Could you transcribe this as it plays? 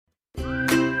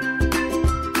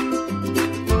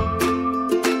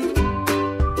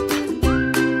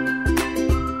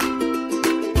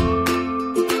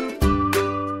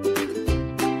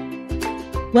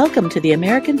Welcome to the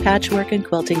American Patchwork and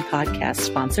Quilting Podcast,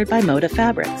 sponsored by Moda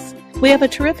Fabrics. We have a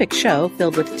terrific show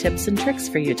filled with tips and tricks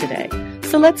for you today.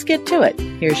 So let's get to it.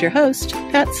 Here's your host,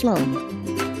 Pat Sloan.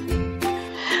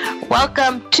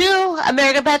 Welcome to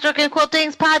American Patchwork and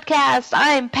Quilting's podcast.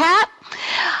 I'm Pat.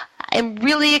 I'm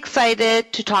really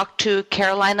excited to talk to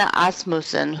Carolina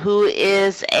Asmussen, who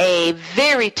is a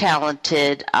very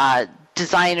talented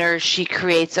designer. She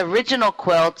creates original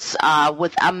quilts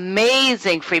with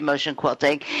amazing free motion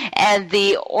quilting, and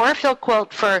the Orfil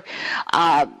quilt for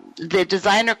the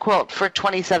designer quilt for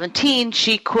 2017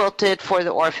 she quilted for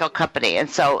the Orfil company. And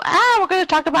so we're going to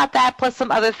talk about that plus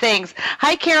some other things.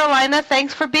 Hi Carolina,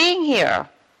 thanks for being here.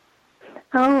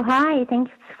 Oh, hi,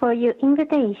 thanks for your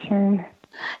invitation.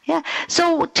 Yeah,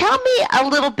 so tell me a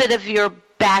little bit of your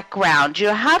background.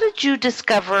 How did you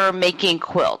discover making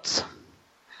quilts?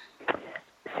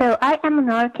 So I am an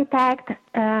architect.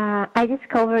 I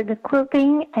discovered the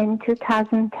quilting in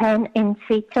 2010 in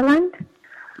Switzerland.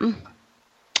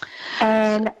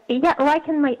 And like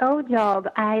in my old job,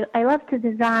 I love to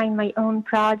design my own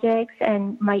projects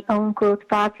and my own quilt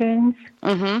patterns.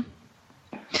 Mm-hmm.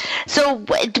 So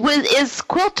is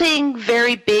quilting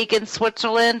very big in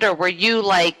Switzerland, or were you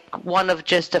like one of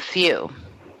just a few?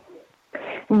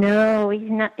 No, it's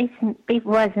not. It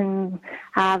wasn't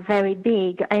very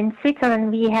big. In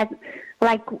Switzerland, we had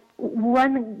like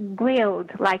one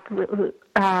quilt, like we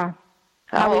have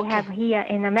here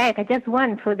in America, just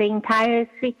one for the entire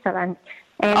Switzerland.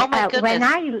 And oh my goodness.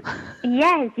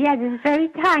 It's very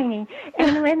tiny.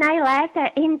 And when I left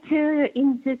in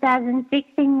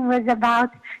 2016, was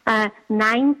about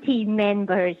 90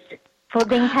 members for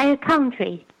the entire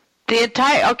country.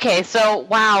 So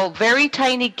wow, very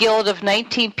tiny guild of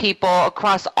 19 people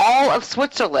across all of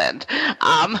Switzerland.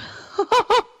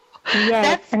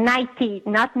 Yes, 90,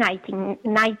 not 19,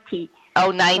 90.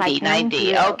 Oh, 90, like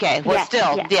 90. Okay. Well,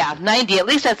 still, 90. At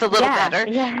least that's a little better.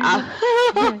 Yeah.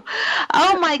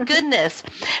 Oh, my goodness.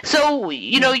 So,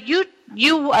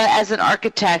 you as an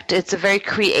architect, it's a very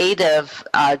creative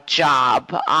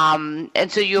job. And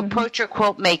so you approach your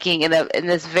quilt making in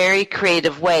this very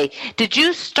creative way. Did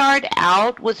you start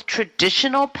out with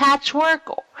traditional patchwork?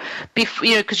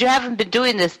 Because you haven't been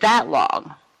doing this that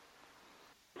long.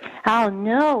 Oh,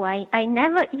 no, I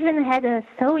never even had a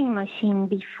sewing machine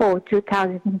before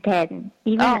 2010.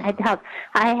 I thought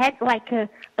I had like a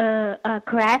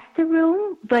craft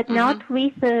room, but not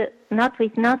with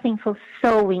nothing for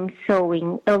sewing.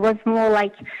 It was more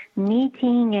like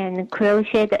knitting and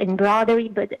crochet, embroidery,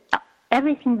 but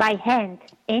everything by hand,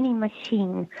 any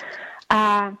machine.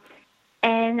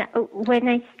 And when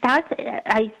I start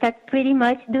pretty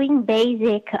much doing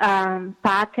basic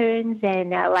patterns and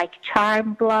like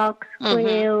charm blocks,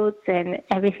 quilts, and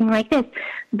everything like this.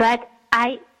 But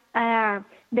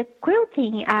the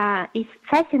quilting is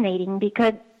fascinating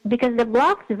because the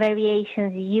blocks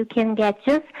variations you can get,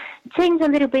 just change a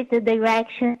little bit the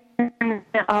direction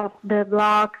of the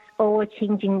blocks or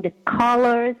changing the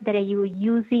colors that you're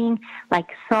using, like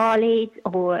solids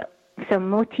or some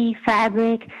motif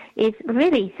fabric. Is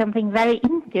really something very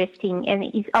interesting, and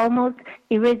it's almost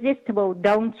irresistible.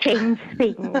 Don't change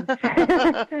things.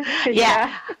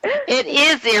 Yeah, it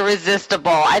is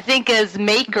irresistible. I think as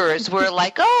makers, we're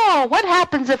like, oh, what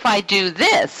happens if I do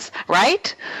this,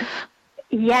 right?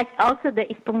 Yes, also the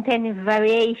spontaneous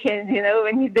variations,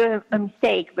 when you do a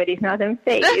mistake, but it's not a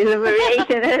mistake, it's a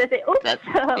variation. Oops,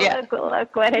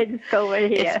 look what I discovered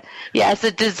here. It's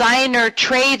a designer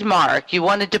trademark. You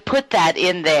wanted to put that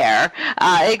in there.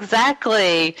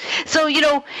 Exactly. So,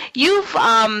 you've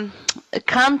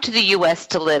come to the U.S.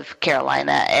 to live,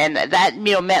 Carolina, and that,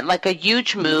 meant like a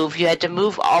huge move. You had to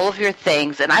move all of your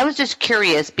things, and I was just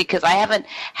curious because I haven't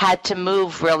had to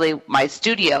move really my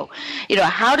studio.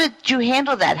 How did you handle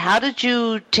that? How did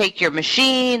you take your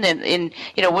machine and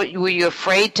were you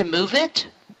afraid to move it?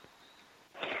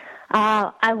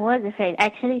 I was afraid.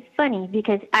 Actually, it's funny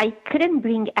because I couldn't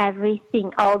bring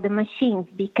everything, all the machines,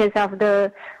 because of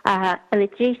the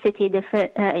electricity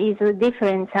is a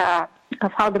difference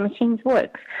of how the machines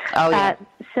work. Oh, yeah.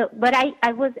 But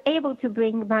I was able to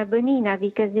bring my Bernina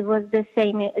because it was the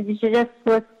same. It just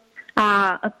was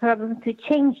a problem to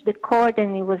change the cord,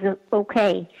 and it was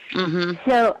okay. Mm-hmm.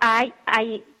 So I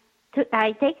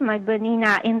take my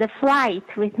Bernina in the flight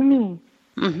with me.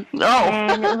 Mm-hmm. Oh.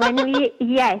 And when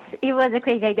it was a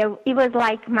crazy idea. It was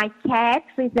like my cat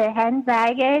with the hand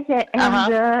baggage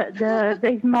and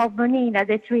the small Bernina,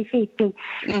 the 350.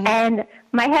 Mm-hmm. And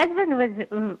my husband was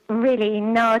really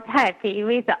not happy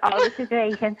with all the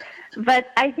situation. But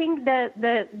I think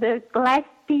the last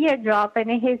teardrop in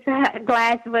his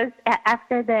glass was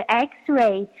after the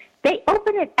X-ray. they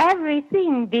opened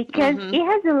everything because it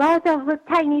has a lot of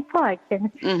tiny parts.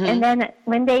 And then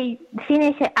when they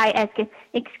finish it, I ask it,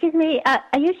 excuse me, are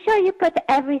you sure you put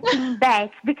everything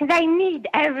back? Because I need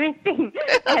everything.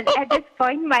 And at this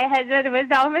point, my husband was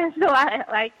almost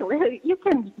like, well, you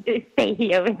can stay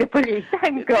here with the police.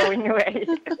 I'm going away.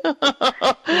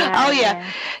 Yeah.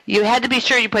 You had to be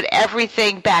sure you put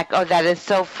everything back. Oh, that is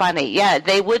so funny. Yeah,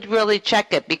 they would really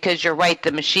check it because you're right.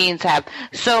 The machines have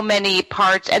so many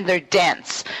parts and they're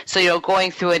dense. So,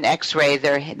 going through an X-ray,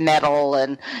 they're metal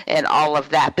and all of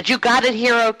that. But you got it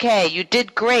here okay. You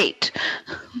did great.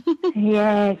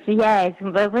 Yes,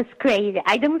 but it was great.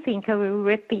 I don't think I will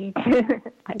repeat.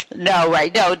 No,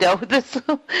 right. No.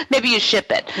 Maybe you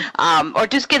ship it. Or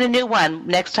just get a new one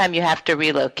next time you have to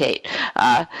relocate.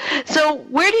 So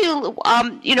where do you,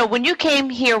 when you came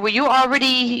here, were you already,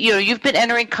 you've been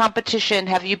entering competition.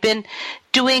 Have you been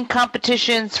doing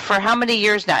competitions for how many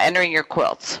years now, entering your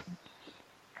quilts?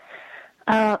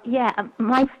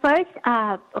 My first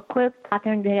quilt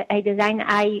pattern that I designed,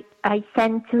 I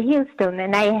sent to Houston,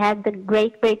 and I had the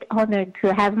great honor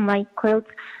to have my quilt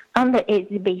on the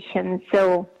exhibition.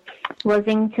 So it was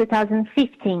in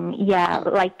 2015,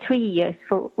 like 3 years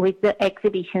with the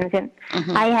exhibitions. And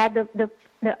I had the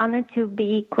honor to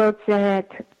be quilts at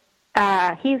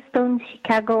Houston,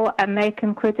 Chicago,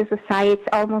 American Quilter Society,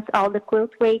 almost all the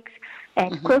quilt weeks,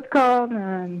 at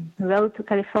QuiltCon, Road to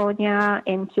California,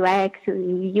 NQX,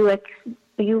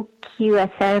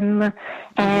 UQSM,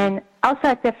 and also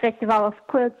at the Festival of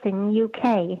Quilts in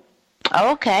UK.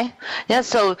 Oh, okay. Yeah,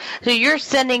 so you're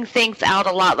sending things out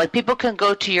a lot. Like people can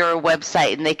go to your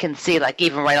website and they can see, like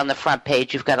even right on the front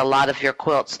page, you've got a lot of your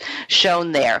quilts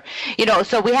shown there.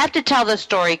 So we have to tell the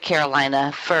story,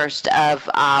 Carolina, first of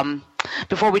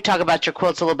before we talk about your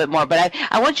quilts a little bit more. But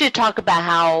I want you to talk about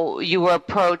how you were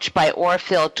approached by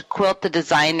Aurifil to quilt the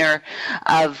Designer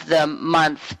of the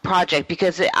Month project,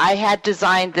 because I had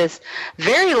designed this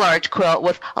very large quilt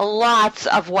with lots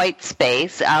of white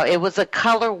space. It was a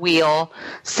color wheel,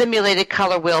 simulated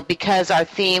color wheel, because our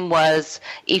theme was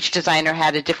each designer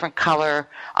had a different color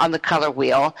on the color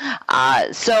wheel.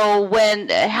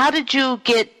 How did you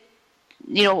get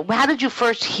how did you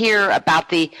first hear about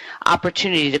the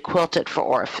opportunity to quilt it for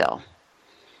Aurifil?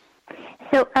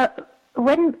 So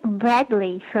when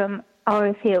Bradley from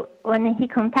Aurifil, when he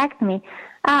contacted me,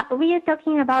 we were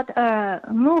talking about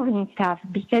moving stuff,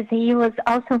 because he was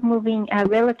also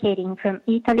relocating from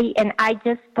Italy, and I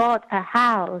just bought a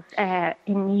house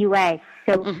in the U.S.,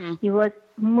 so he was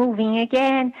moving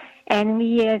again, and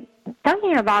we were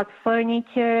talking about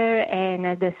furniture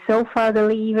and the sofa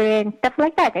delivery and stuff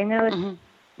like that. And I was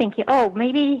thinking,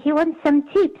 maybe he wants some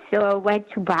tips or where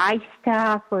to buy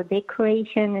stuff or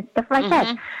decoration and stuff like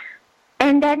that.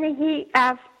 And then he,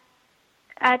 at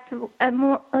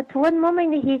one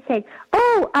moment, he said,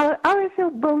 our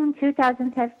Aurifil Bone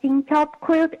 2015 top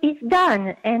quilt is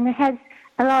done and has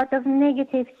a lot of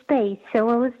negative space. So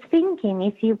I was thinking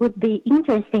if you would be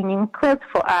interested in quilt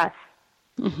for us.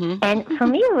 And for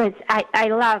me, it was I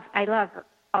love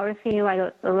Aurifil.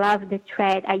 I love the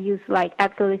thread. I use like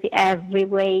absolutely every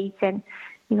weight, and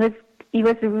it was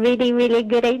a really, really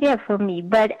good idea for me.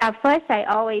 But at first, I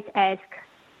always ask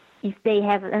if they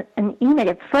have an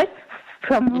email. First,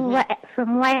 from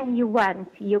when you want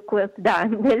your quilt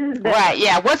done. Right,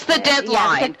 yeah. What's the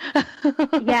deadline?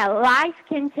 Life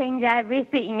can change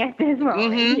everything at this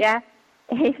moment,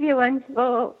 If you want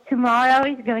for tomorrow,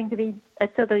 it's going to be a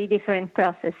totally different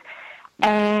process.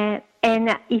 And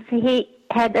if he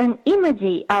had an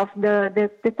imagery of the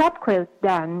top quilt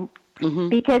done,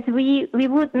 because we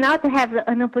would not have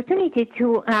an opportunity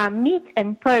to meet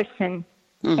in person.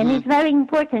 And it's very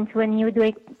important when you do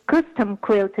a custom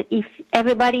quilt if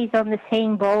everybody is on the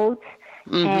same boat.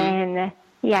 And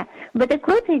but the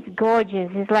quilt is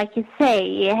gorgeous. It's like you say,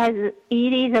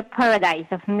 it is a paradise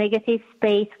of negative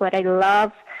space, what I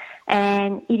love.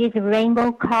 And it is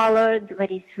rainbow colored,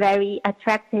 but it's very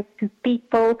attractive to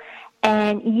people.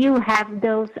 And you have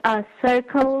those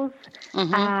circles,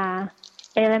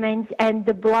 elements, and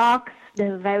the blocks,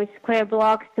 the very square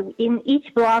blocks. So in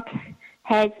each block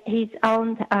has his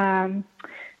own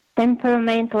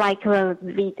temperament, like with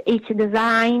each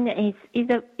design.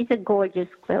 It's a gorgeous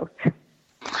quilt.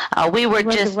 We were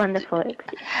just wonderful.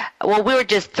 We were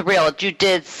just thrilled. You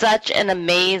did such an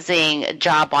amazing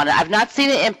job on it. I've not seen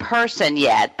it in person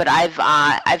yet, but I've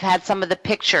had some of the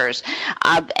pictures.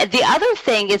 The other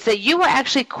thing is that you were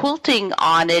actually quilting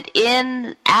on it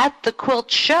at the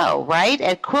quilt show, right?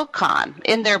 At QuiltCon,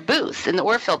 in their booth, in the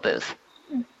Aurifil booth.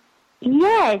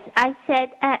 Yes, I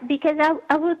said because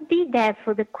I would be there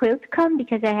for the QuiltCon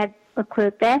because I had a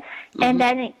quilt there, and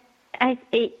then I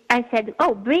said,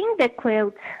 oh, bring the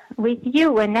quilt with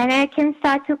you, and then I can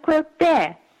start to quilt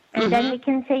there. And then we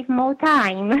can save more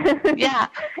time. Yeah.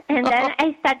 And then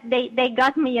they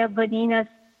got me a Bonina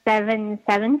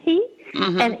 770,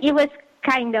 and it was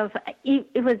kind of,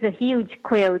 it was a huge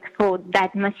quilt for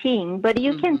that machine, but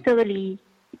you can totally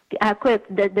quilt.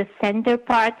 The center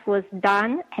part was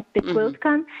done at the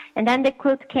QuiltCon, and then the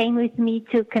quilt came with me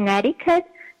to Connecticut,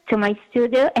 to my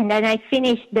studio, and then I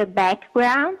finished the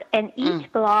background and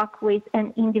each block with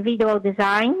an individual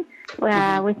design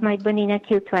with my Bonina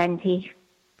Q20.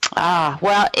 Ah,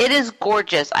 well, it is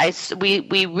gorgeous. We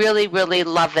really, really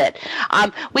love it.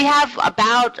 We have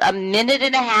about a minute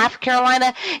and a half,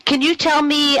 Carolina. Can you tell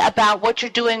me about what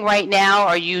you're doing right now?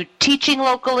 Are you teaching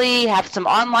locally? Have some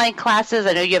online classes?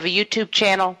 I know you have a YouTube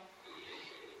channel.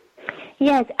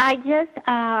 Yes, I just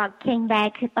came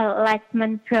back last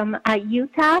month from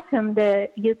Utah, from the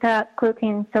Utah Quilting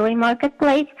and Sewing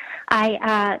Marketplace.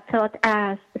 I taught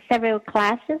several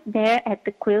classes there at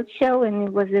the quilt show, and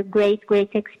it was a great,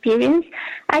 great experience.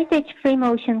 I teach free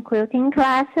motion quilting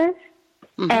classes,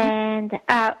 and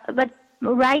but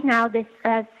right now,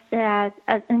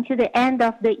 until the end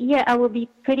of the year, I will be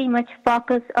pretty much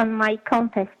focused on my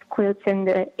contest quilts and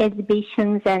the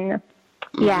exhibitions and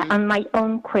on my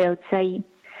own quilts.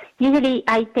 Usually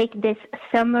I take this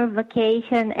summer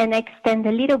vacation and extend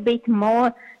a little bit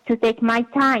more to take my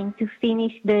time to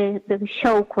finish the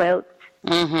show quilts.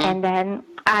 And then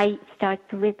I start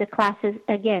with the classes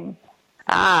again.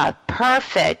 Ah,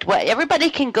 perfect. Well, everybody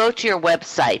can go to your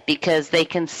website because they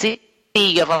can see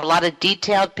you have a lot of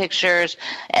detailed pictures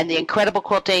and the incredible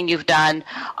quilting you've done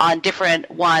on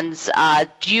different ones.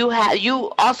 You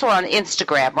also are on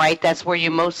Instagram, right? That's where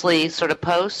you mostly sort of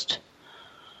post?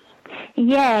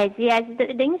 Yes.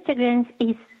 The Instagram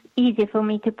is easy for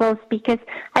me to post because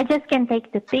I just can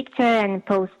take the picture and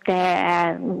post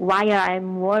there while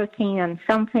I'm working on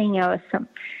something or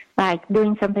like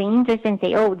doing something interesting,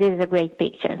 say, oh, this is a great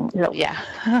picture. So. Yeah.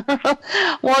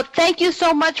 Well, thank you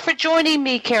so much for joining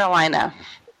me, Carolina.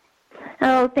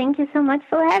 Oh, thank you so much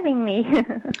for having me.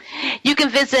 You can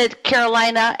visit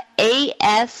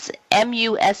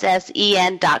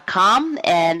CarolinaASMUSSEN.com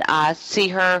and see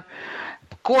her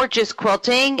gorgeous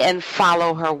quilting and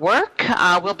follow her work.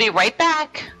 We'll be right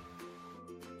back.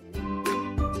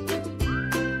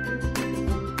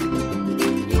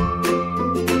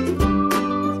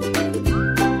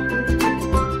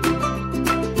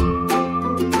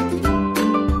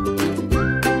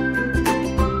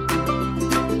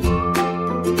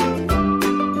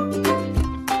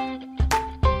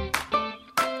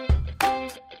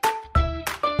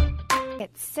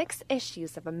 Get 6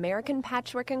 issues of American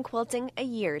Patchwork and Quilting a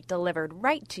year delivered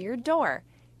right to your door.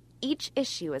 Each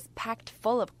issue is packed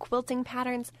full of quilting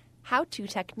patterns, how-to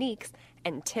techniques,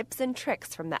 and tips and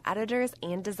tricks from the editors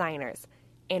and designers.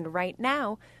 And right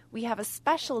now, we have a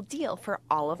special deal for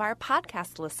all of our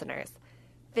podcast listeners.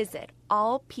 Visit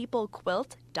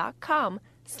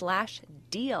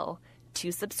allpeoplequilt.com/deal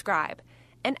to subscribe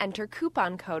and enter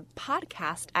coupon code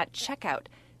podcast at checkout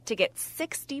to get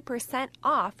 60%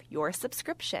 off your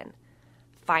subscription.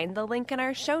 Find the link in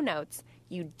our show notes.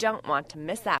 You don't want to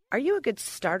miss out. Are you a good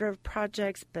starter of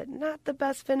projects but not the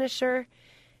best finisher?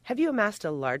 Have you amassed a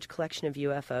large collection of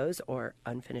UFOs or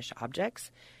unfinished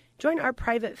objects? Join our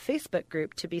private Facebook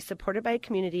group to be supported by a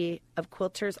community of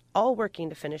quilters all working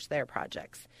to finish their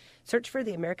projects. Search for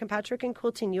the American Patchwork and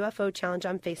Quilting UFO Challenge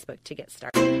on Facebook to get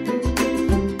started.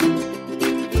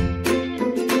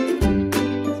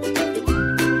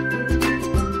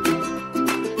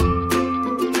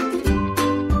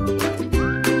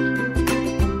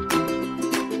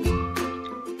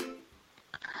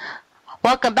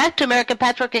 Welcome back to American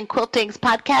Patchwork and Quilting's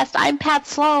podcast. I'm Pat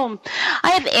Sloan. I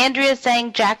have Andrea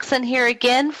Zhang Jackson here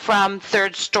again from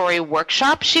Third Story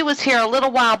Workshop. She was here a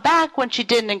little while back when she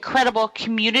did an incredible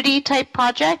community-type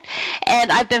project,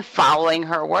 and I've been following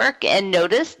her work and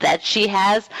noticed that she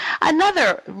has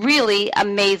another really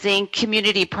amazing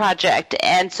community project.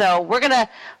 And so we're going to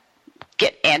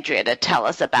get Andrea to tell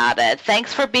us about it.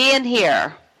 Thanks for being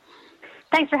here.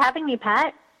 Thanks for having me,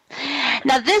 Pat.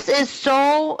 Now, this is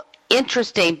so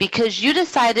interesting because you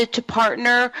decided to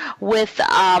partner with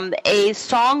a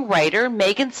songwriter,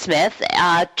 Megan Smith,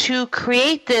 to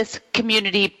create this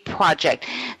community project.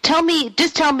 Tell me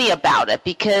about it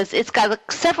because it's got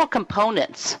several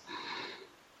components.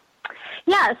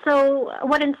 Yeah, so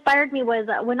what inspired me was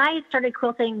when I started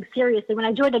quilting seriously, when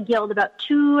I joined a guild about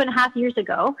 2.5 years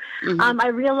ago, I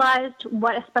realized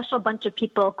what a special bunch of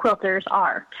people quilters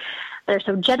are. they're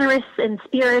so generous in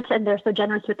spirit, and they're so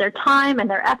generous with their time and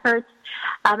their efforts,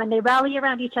 and they rally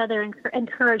around each other and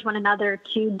encourage one another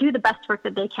to do the best work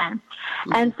that they can.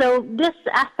 Mm-hmm. And so this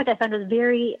aspect I found was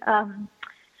very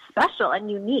special and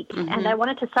unique, and I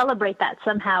wanted to celebrate that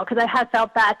somehow because I have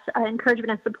felt that encouragement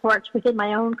and support within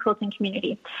my own quilting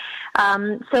community.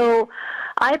 So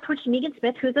I approached Megan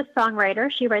Smith, who's a songwriter.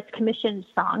 She writes commissioned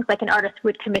songs, like an artist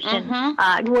would commission,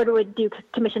 would do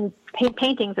commissioned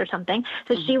paintings or something.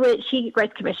 So she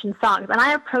writes commissioned songs, and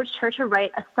I approached her to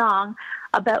write a song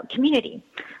about community.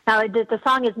 Now, the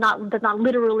song does not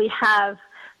literally have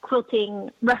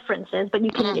quilting references, but you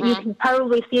can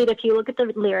probably see it if you look at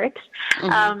the lyrics.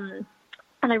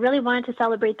 And I really wanted to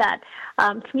celebrate that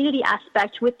community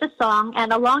aspect with the song.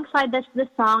 And alongside this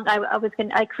song,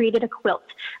 I created a quilt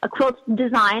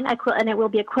design, and it will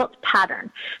be a quilt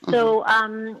pattern. So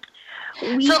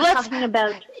talking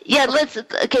about. Yeah,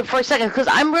 okay, for a second, because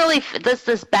I'm really,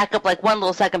 let's back up like one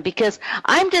little second, because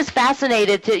I'm just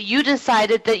fascinated that you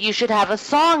decided that you should have a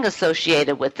song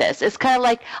associated with this. It's kind of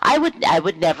like, I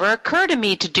would never occur to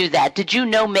me to do that. Did you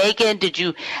know Megan?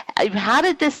 How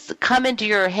did this come into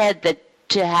your head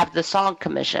to have the song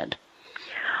commissioned?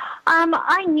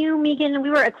 I knew Megan.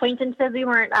 We were acquaintances. We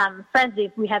weren't friends.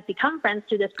 We have become friends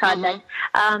through this project.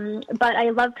 But I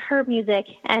loved her music,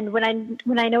 and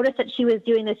when I noticed that she was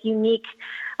doing this unique,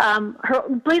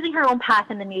 blazing her own path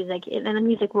in the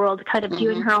music world, kind of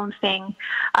doing her own thing,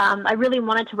 I really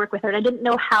wanted to work with her, and I didn't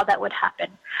know how that would happen.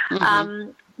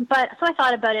 But so I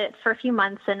thought about it for a few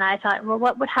months, and I thought,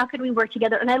 well, how could we work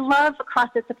together? And I love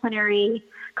cross-disciplinary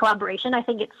collaboration. I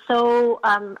think it's so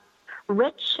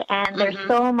rich, and there's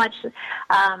so much to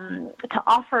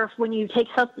offer when you take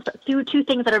two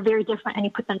things that are very different and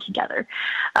you put them together.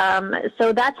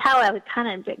 So that's how I was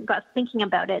kind of got thinking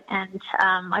about it, and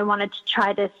I wanted to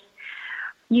try this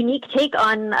unique take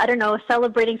on,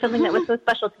 celebrating something that was so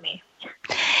special to me.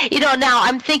 Now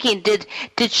I'm thinking, did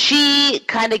she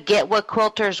kind of get what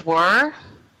quilters were?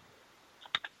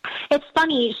 It's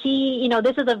funny.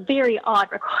 This is a very odd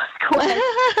request,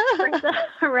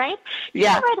 right?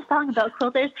 Yeah. She write a song about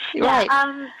quilters. Right.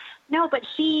 Yeah. No, but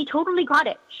she totally got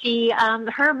it.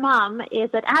 Her mom is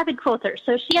an avid quilter,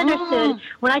 so she understood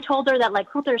when I told her that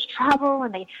like quilters travel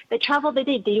and they travel.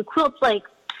 They do quilts like.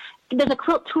 There's a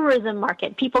quilt tourism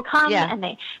market. People come and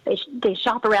they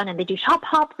shop around and they do shop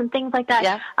hops and things like that.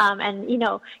 Yeah. And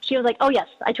she was like, "Oh yes,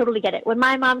 I totally get it. When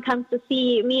my mom comes to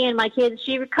see me and my kids,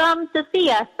 she comes to see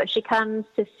us, but she comes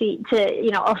to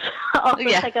also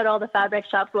check out all the fabric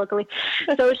shops locally."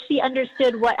 So she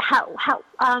understood how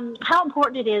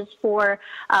important it is for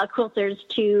quilters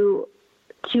to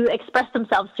express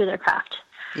themselves through their craft.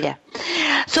 Yeah.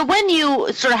 So when you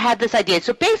sort of had this idea,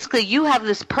 so basically you have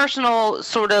this personal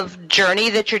sort of journey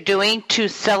that you're doing to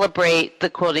celebrate the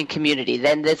quilting community.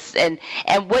 Then and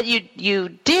what you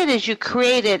did is you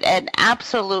created an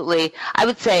absolutely, I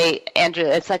would say, Andrew,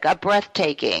 it's like a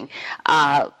breathtaking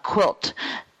quilt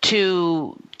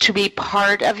to be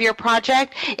part of your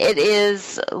project. It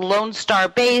is Lone Star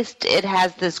based. It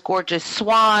has this gorgeous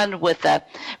swan with a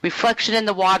reflection in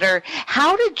the water.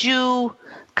 How did you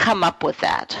come up with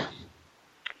that?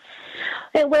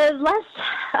 It was less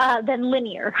than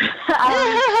linear. It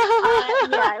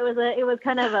was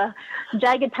kind of a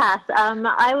jagged path.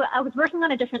 I was working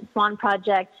on a different swan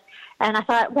project, and I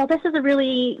thought, well, this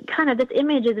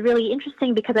image is really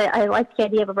interesting because I like the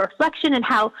idea of a reflection and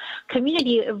how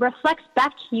community reflects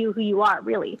back to you who you are,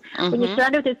 really. When you're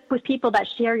surrounded with people that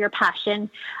share your passion,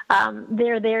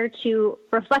 they're there to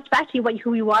reflect back to you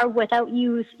who you are without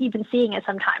you even seeing it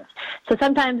sometimes. So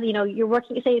sometimes, you're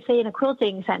working, say in a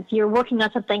quilting sense, you're working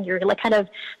on something, you're like kind of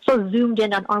so zoomed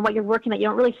in on what you're working that you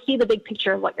don't really see the big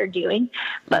picture of what you're doing.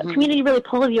 But community really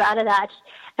pulls you out of that.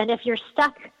 And if you're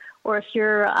stuck, or if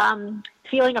you're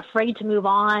feeling afraid to move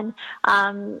on,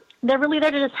 they're really there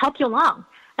to just help you along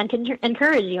and can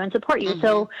encourage you and support you.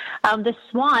 So the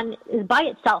swan is by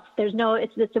itself.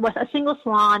 It's a single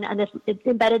swan, and it's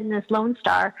embedded in this lone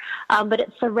star, but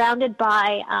it's surrounded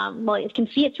by, it can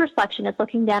see its reflection. It's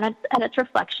looking down at its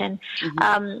reflection.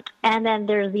 And then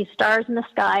there's these stars in the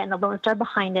sky and the lone star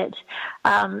behind it,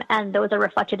 and those are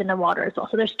reflected in the water as well.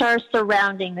 So there's stars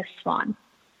surrounding this swan.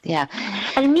 Yeah.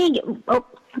 And Megan, go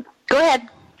ahead.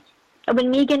 When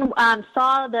Megan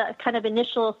saw the kind of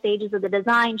initial stages of the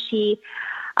design, she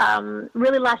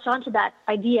really latched onto that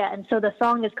idea, and so the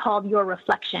song is called Your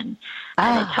Reflection.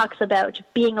 And it talks about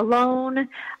being alone,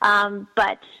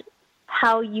 but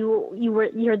how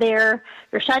you're there,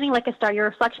 you're shining like a star, your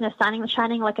reflection is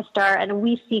shining like a star, and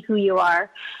we see who you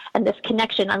are. And this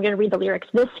connection, I'm going to read the lyrics,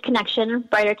 this connection,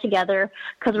 brighter together,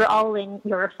 because we're all in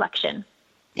your reflection.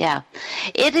 Yeah,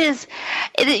 it is.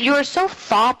 You're so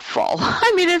thoughtful.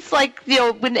 I mean, it's like,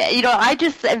 I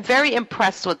just am very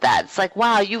impressed with that. It's like,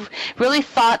 wow, you've really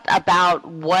thought about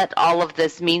what all of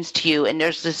this means to you, and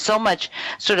there's just so much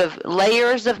sort of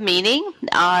layers of meaning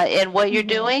in what you're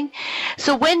doing.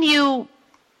 So when you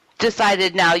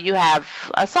decided now you have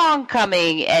a song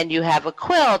coming and you have a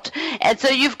quilt, and so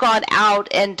you've gone out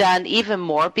and done even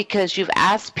more because you've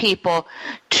asked people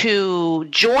to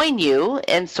join you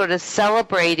in sort of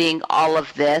celebrating all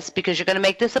of this because you're going to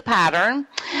make this a pattern.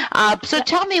 So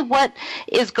tell me what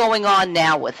is going on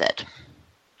now with it.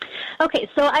 Okay,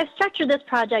 so I've structured this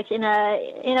project in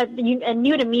a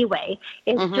new to me way.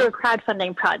 It's through a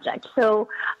crowdfunding project. So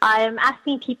I'm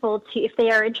asking people to, if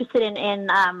they are interested in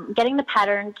getting the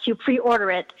pattern, to pre-order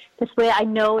it. This way I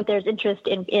know there's interest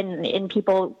in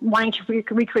people wanting to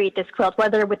recreate this quilt,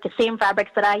 whether with the same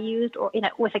fabrics that I used or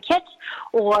with a kit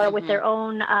or with their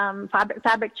own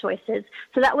fabric choices.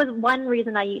 So that was one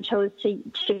reason I chose to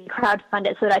crowdfund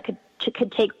it, so that I could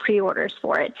take pre-orders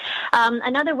for it.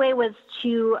 Another way was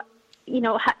to,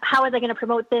 how was I going to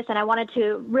promote this? And I wanted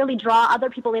to really draw other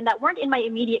people in that weren't in my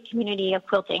immediate community of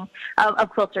quilting,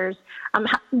 of quilters.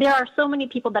 There are so many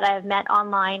people that I have met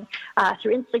online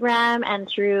through Instagram and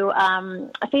through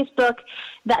Facebook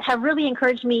that have really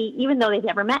encouraged me, even though they've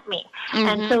never met me.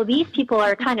 And so these people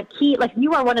are kind of key. Like,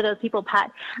 you are one of those people,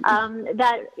 Pat,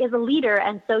 that is a leader.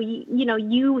 And so,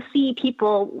 you see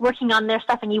people working on their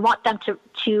stuff and you want them to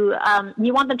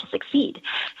succeed.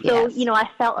 So, Yes.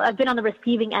 I've been on the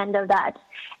receiving end of that.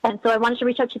 And so I wanted to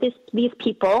reach out to these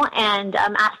people and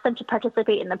ask them to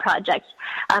participate in the project,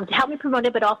 to help me promote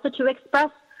it, but also to express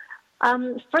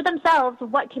for themselves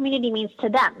what community means to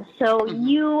them. So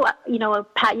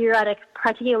Pat, you're at a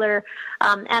particular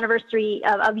anniversary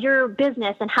of your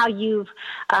business and how you've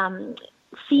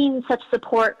seen such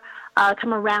support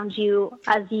come around you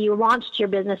as you launched your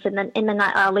business in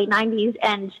the late 90s,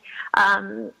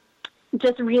 and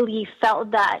just really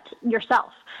felt that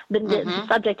yourself, the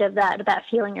subject of that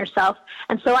feeling yourself.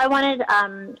 And so I wanted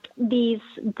these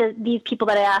people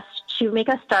that I asked to make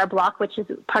a star block, which is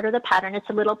part of the pattern. It's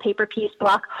a little paper piece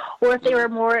block. Or if they were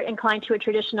more inclined to a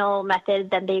traditional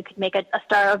method, then they could make a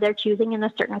star of their choosing in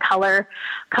a certain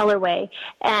colorway.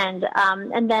 And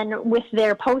then with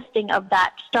their posting of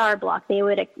that star block, they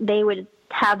would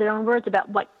have their own words about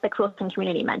what the quilting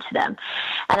community meant to them.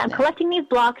 And I'm collecting these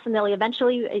blocks, and they'll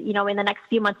eventually, in the next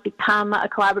few months, become a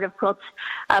collaborative quilt.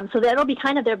 So there'll be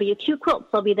two quilts.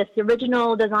 There'll be this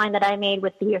original design that I made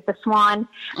with the swan,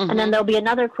 and then there'll be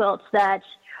another quilt that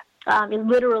is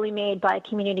literally made by a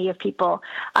community of people.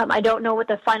 I don't know what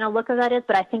the final look of that is,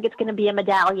 but I think it's going to be a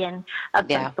medallion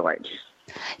of some sort.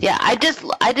 Yeah, I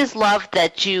just love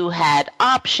that you had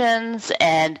options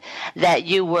and that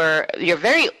you're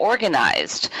very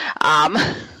organized.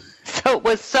 So it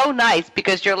was so nice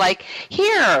because you're like,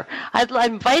 here,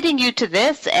 I'm inviting you to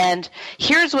this, and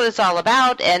here's what it's all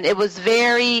about. And it was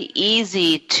very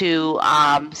easy to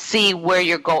see where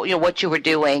you're going, what you were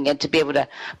doing, and to be able to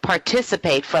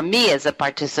participate from me as a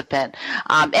participant.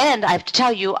 And I have to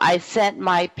tell you, I sent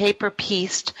my paper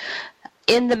piece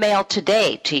in the mail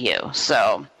today to you.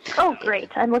 So. Oh, great.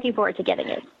 I'm looking forward to getting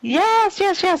it. Yes.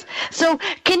 So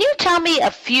can you tell me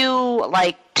a few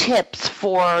tips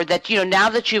for that, now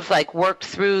that you've worked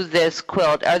through this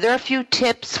quilt, are there a few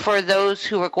tips for those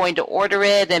who are going to order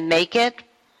it and make it?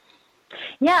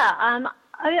 Yeah,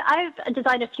 I've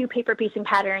designed a few paper piecing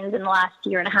patterns in the last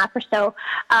year and a half or so,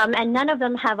 and none of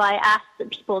them have I asked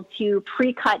people to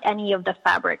pre-cut any of the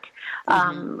fabric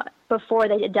before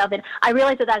they delve in. I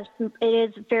realize that it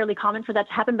is fairly common for that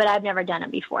to happen, but I've never done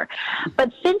it before.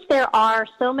 But since there are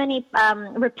so many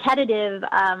repetitive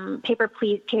paper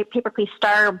pleat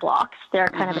star blocks, they're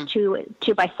kind of a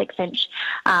 2 by 6 inch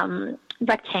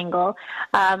rectangle.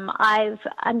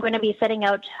 I'm going to be setting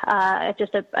out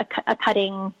just a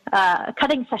cutting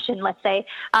session, let's say,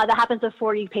 that happens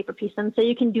before you paper piece them. So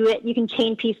you can do it, you can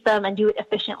chain piece them and do it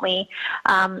efficiently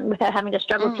without having to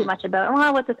struggle too much about,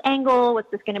 what's this angle, what's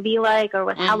this going to be like,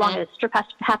 or how long does the strip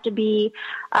have to be.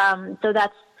 So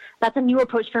that's a new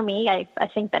approach for me. I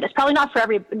think that it's probably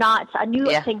not a new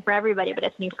thing for everybody, but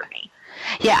it's new for me.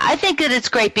 Yeah, I think that it's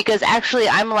great because actually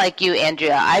I'm like you,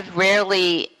 Andrea. I've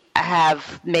rarely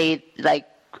have made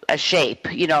a shape,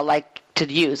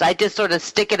 to use. I just sort of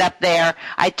stick it up there,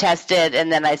 I test it,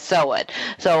 and then I sew it.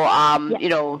 So,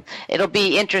 it'll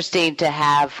be interesting to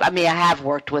have, I have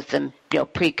worked with them,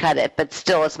 pre-cut it, but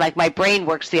still it's like my brain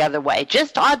works the other way.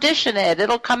 Just audition it,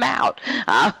 it'll come out.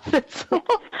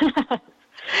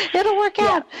 It'll work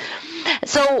out.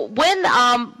 So when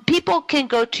people can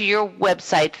go to your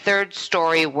website,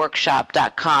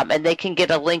 thirdstoryworkshop.com, and they can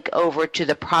get a link over to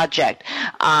the project,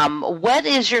 what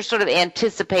is your sort of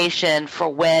anticipation for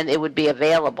when it would be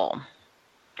available?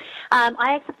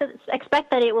 I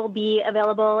expect that it will be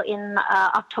available in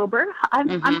October.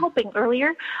 I'm hoping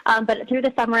earlier, but through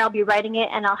the summer I'll be writing it,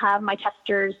 and I'll have my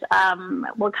testers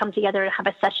will come together and have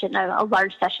a session, a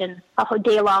large session, a whole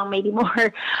day long, maybe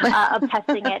more, of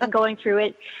testing it and going through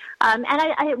it. And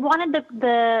I wanted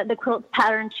the quilt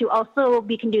pattern to also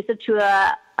be conducive to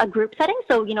a group setting.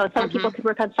 So, some people could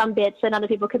work on some bits and other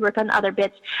people could work on other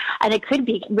bits, and it could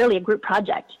be really a group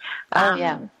project.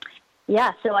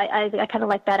 Yeah, so I kind of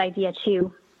like that idea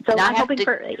too. So now I'm hoping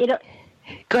for it'll.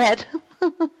 Go ahead.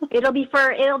 It'll be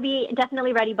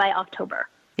definitely ready by October.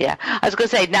 Yeah, I was going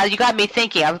to say, now you got me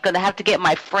thinking. I was going to have to get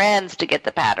my friends to get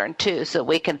the pattern too, so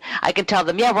I can tell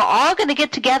them, yeah, we're all going to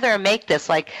get together and make this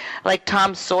like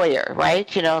Tom Sawyer,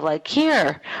 right? Like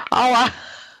here, I'll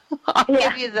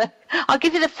give you the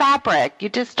fabric. You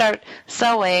just start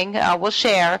sewing. We'll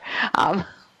share. No,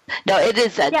 it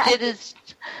is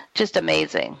just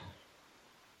amazing.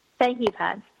 Thank you,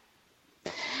 Pat.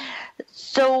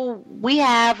 So we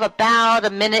have about a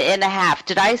minute and a half.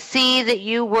 Did I see that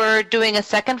you were doing a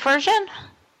second version?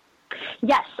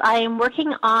 Yes, I am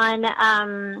working on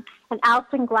an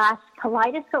Alison Glass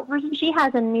kaleidoscope version. She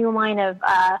has a new line of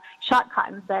shot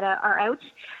cottons that are out.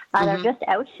 They're just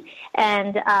out,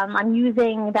 and I'm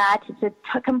using that. It's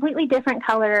a completely different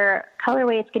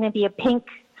colorway. It's going to be a pink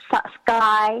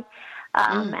sky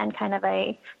and kind of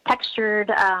a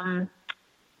textured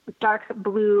dark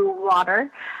blue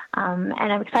water, and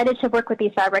I'm excited to work with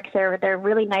these fabrics. They're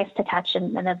really nice to touch,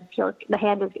 and the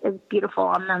hand is beautiful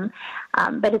on them.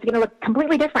 But it's going to look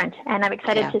completely different, and I'm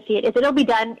excited to see it. It'll be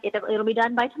done. It'll be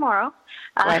done by tomorrow.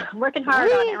 Right. I'm working hard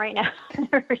on it right now.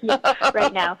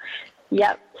 Right now.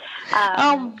 Yep.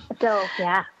 So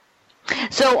yeah.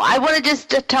 So I want to just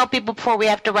tell people before we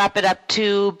have to wrap it up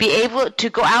to be able to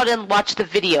go out and watch the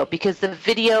video, because the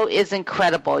video is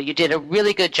incredible. You did a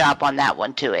really good job on that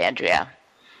one too, Andrea.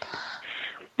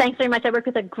 Thanks very much. I worked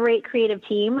with a great creative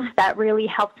team that really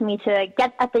helped me to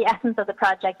get at the essence of the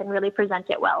project and really present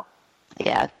it well.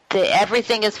 Yeah,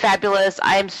 everything is fabulous.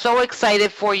 I am so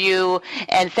excited for you,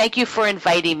 and thank you for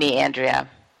inviting me, Andrea.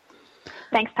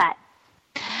 Thanks, Pat.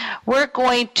 We're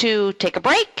going to take a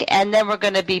break, and then we're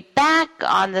going to be back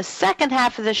on the second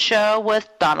half of the show with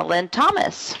Donalyn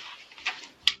Thomas.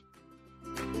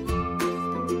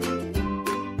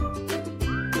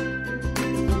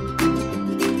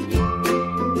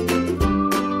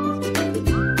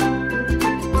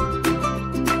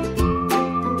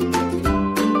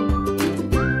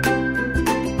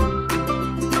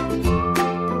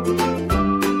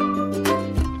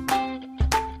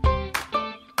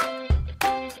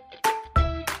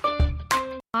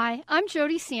 Hi, I'm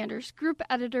Jody Sanders, Group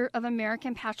Editor of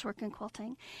American Patchwork and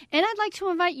Quilting, and I'd like to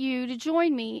invite you to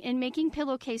join me in making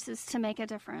pillowcases to make a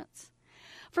difference.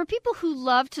 For people who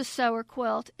love to sew or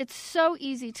quilt, it's so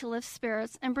easy to lift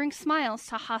spirits and bring smiles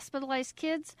to hospitalized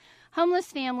kids, homeless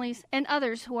families, and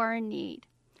others who are in need.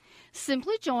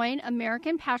 Simply join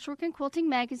American Patchwork and Quilting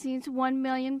Magazine's 1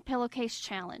 Million Pillowcase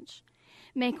Challenge.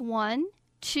 Make 1,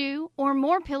 2, or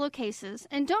more pillowcases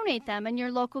and donate them in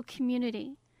your local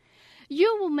community.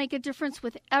 You will make a difference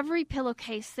with every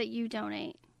pillowcase that you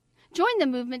donate. Join the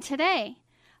movement today.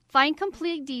 Find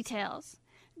complete details,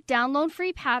 download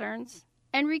free patterns,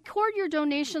 and record your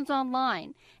donations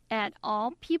online at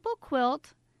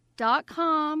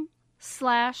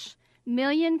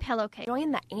allpeoplequilt.com/millionpillowcase.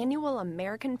 Join the annual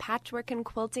American Patchwork and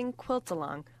Quilting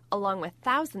Quilt-Along, along with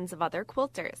thousands of other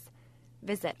quilters.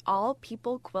 Visit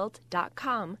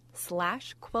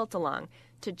allpeoplequilt.com/quiltalong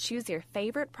to choose your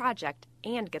favorite project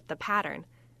and get the pattern.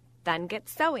 Then get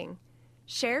sewing.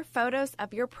 Share photos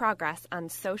of your progress on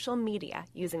social media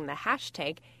using the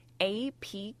hashtag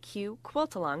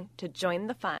APQQuiltalong to join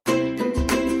the fun.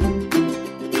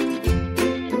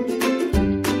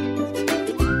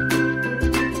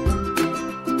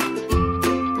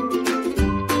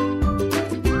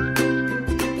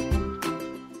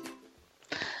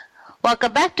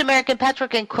 Welcome back to American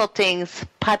Patchwork and Quilting's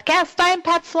podcast. I'm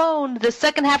Pat Sloan. The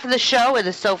second half of the show, it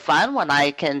is so fun when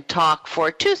I can talk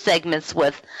for 2 segments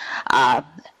with a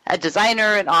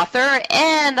designer and author,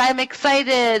 and I'm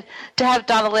excited to have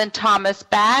Donalyn Thomas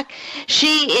back.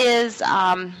 She is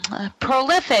a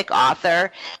prolific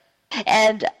author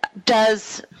and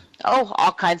does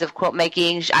all kinds of quilt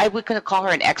making. I would call her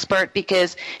an expert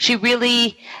because she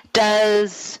really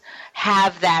does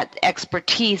have that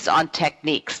expertise on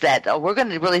techniques that we're going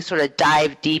to really sort of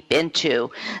dive deep into.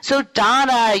 So,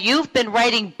 Donna, you've been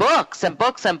writing books and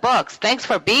books and books. Thanks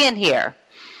for being here.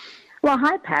 Well,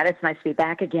 hi, Pat. It's nice to be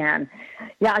back again.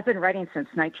 Yeah, I've been writing since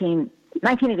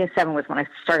 1987 was when I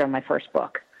started on my first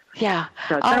book. Yeah.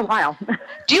 So it's been a while.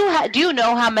 Do you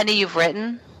know how many you've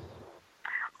written?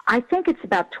 I think it's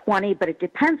about 20, but it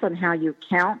depends on how you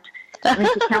count. I mean,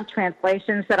 if you count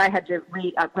translations that I had to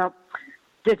read,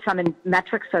 did some in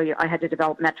metric, so I had to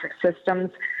develop metric systems.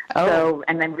 So,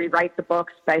 and then rewrite the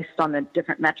books based on the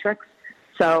different metrics.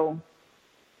 So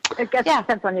I guess it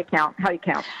depends on how you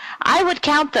count. I would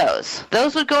count those.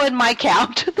 Those would go in my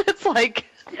count. It's like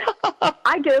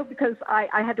I do because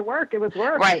I had to work. It was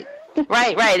work. Right.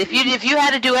 If you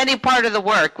had to do any part of the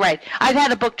work, right. I've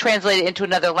had a book translated into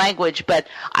another language, but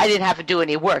I didn't have to do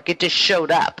any work. It just showed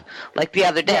up. Like the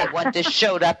other day, one just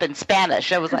showed up in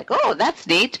Spanish. I was like, oh, that's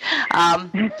neat.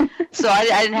 So I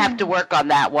didn't have to work on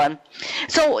that one.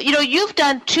 So, you've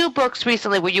done 2 books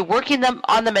recently. Were you working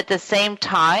on them at the same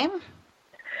time?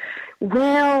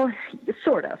 Well,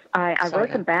 sort of. I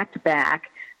wrote them back to back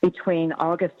between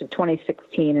August of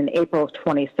 2016 and April of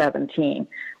 2017,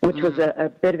 which was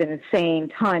a bit of an insane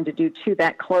time to do 2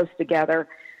 that close together.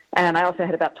 And I also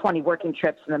had about 20 working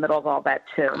trips in the middle of all that,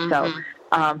 too. So,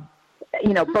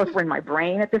 both were in my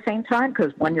brain at the same time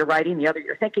because one you're writing, the other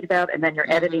you're thinking about, and then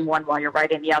you're editing one while you're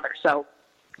writing the other. So,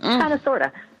 kind of, sort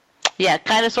of. Yeah,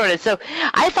 kind of, sort of. So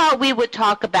I thought we would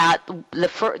talk about the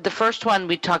first one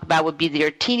we'd talk about would be your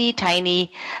teeny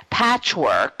tiny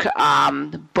patchwork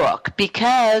book,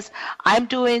 because I'm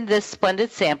doing this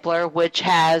Splendid Sampler, which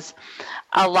has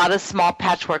a lot of small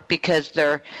patchwork because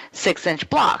they're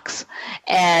 6-inch blocks.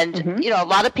 And, a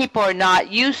lot of people are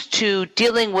not used to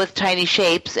dealing with tiny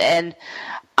shapes, and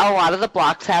a lot of the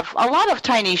blocks have a lot of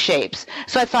tiny shapes.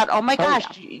 So I thought, oh my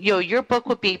gosh, your book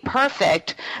would be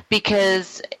perfect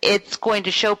because it's going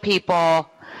to show people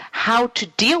how to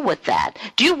deal with that.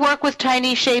 Do you work with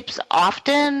tiny shapes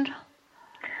often?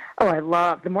 Oh, I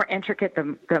love. The more intricate,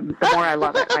 the more I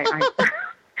love it.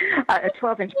 A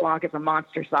 12-inch block is a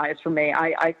monster size for me.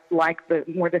 I like the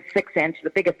 6-inch.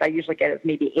 The biggest I usually get is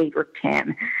maybe 8 or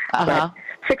 10. But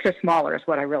 6 or smaller is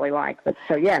what I really like. But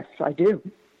so yes, I do.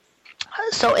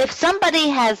 So if somebody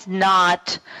has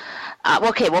not,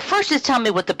 first just tell me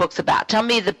what the book's about. Tell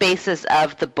me the basis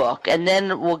of the book, and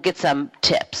then we'll get some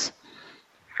tips.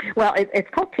 Well, it's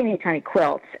called Teeny Tiny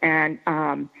Quilts, and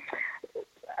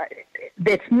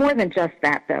it's more than just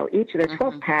that, though. There's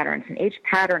 12 patterns, and each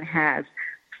pattern has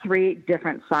 3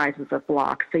 different sizes of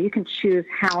blocks. So you can choose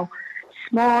how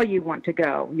small you want to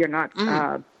go. You're not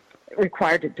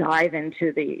required to dive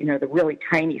into the really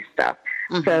tiny stuff.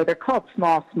 So they're called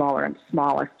small, smaller, and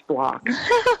smallest blocks.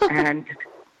 And,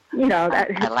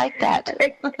 I like that.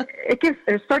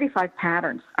 There's 35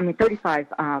 patterns. 35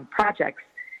 projects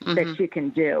that you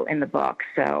can do in the book.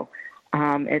 So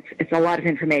it's a lot of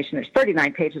information. There's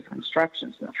 39 pages of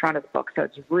instructions in the front of the book, so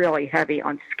it's really heavy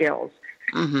on skills.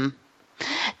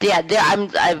 Yeah,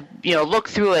 I've looked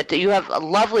through it. You have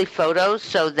lovely photos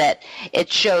so that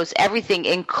it shows everything,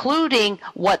 including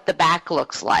what the back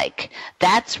looks like.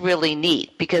 That's really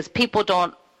neat because people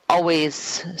don't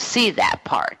always see that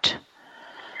part.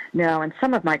 No, and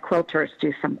some of my quilters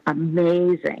do some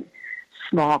amazing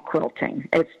small quilting.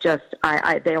 It's just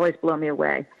they always blow me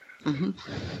away.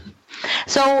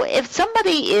 So if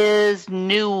somebody is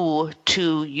new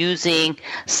to using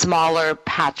smaller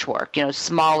patchwork,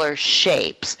 smaller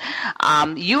shapes,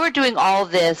 you are doing all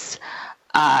this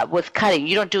with cutting.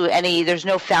 You don't do there's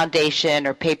no foundation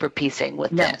or paper piecing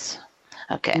with this.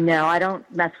 Okay. No, I don't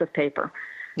mess with paper.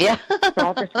 Yeah. It's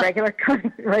all just regular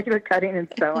cutting and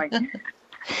sewing.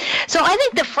 So I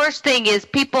think the first thing is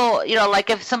people, like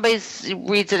if somebody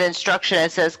reads an instruction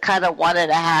and says cut a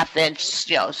 1.5 inch,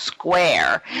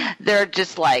 square, they're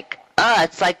just like,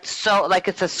 it's like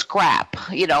it's a scrap,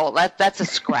 that's a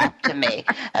scrap to me.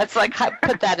 That's like, I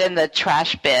put that in the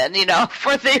trash bin,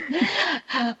 for the,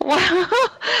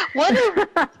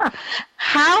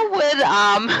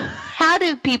 how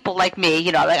do people like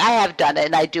me, like I have done it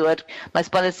and I do it, my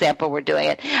Splendid Sampler, we're doing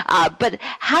it. But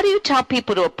how do you tell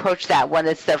people to approach that when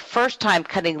it's their first time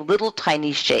cutting little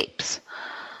tiny shapes?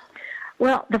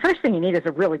 Well, the first thing you need is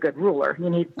a really good ruler.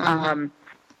 You need,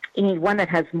 you need one that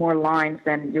has more lines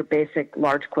than your basic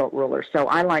large quilt ruler. So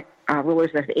I like rulers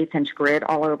that have 1/8 inch grid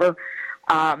all over.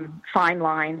 Fine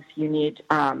lines. You need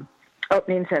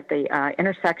openings at the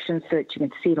intersections so that you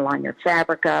can see to line your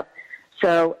fabric up.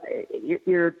 So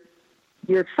you're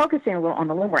focusing on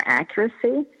a little more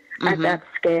accuracy at that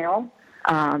scale.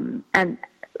 And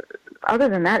other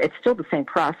than that, it's still the same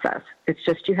process. It's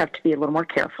just you have to be a little more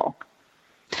careful.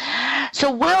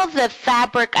 So will the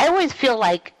fabric, I always feel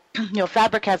like,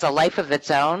 fabric has a life of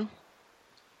its own.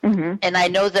 Mm-hmm. And I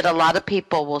know that a lot of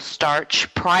people will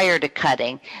starch prior to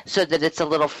cutting so that it's a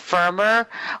little firmer.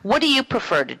 What do you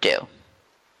prefer to do?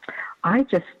 I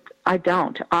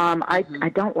don't.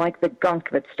 I don't like the gunk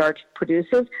that starch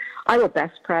produces. I will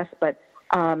best press, but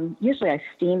usually I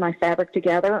steam my fabric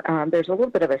together. There's a little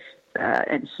bit of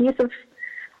adhesive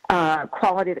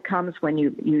quality that comes when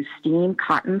you steam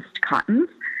cottons to cottons.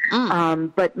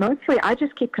 But mostly I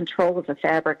just keep control of the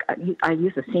fabric. I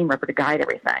use a seam ripper to guide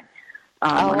everything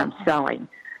when I'm sewing.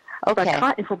 Okay.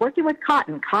 But if we're working with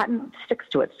cotton sticks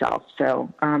to itself,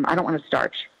 so I don't want to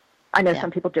starch. I know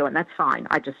some people do it, and that's fine.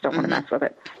 I just don't want to mess with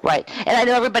it. Right. And I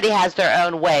know everybody has their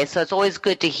own way, so it's always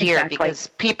good to hear because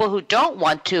people who don't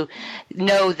want to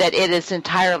know that it is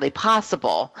entirely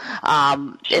possible.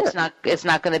 It's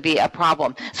not going to be a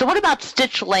problem. So what about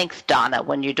stitch length, Donna,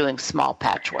 when you're doing small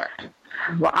patchwork?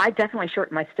 Well, I definitely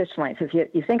shorten my stitch length. If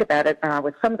you think about it,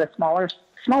 with some of the smaller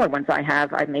ones I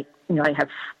have, I have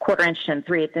 1/4 inch and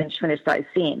 3/8 inch finished size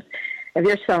seams. If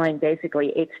you're sewing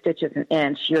basically 8 stitches an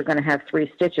inch, you're going to have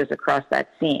 3 stitches across that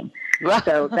seam.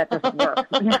 So that doesn't work.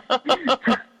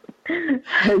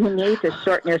 So you need to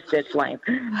shorten your stitch length.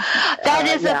 That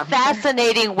is a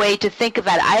fascinating way to think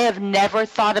about it. I have never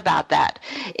thought about that.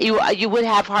 You would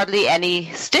have hardly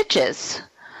any stitches.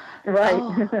 Right.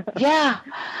 Oh, yeah.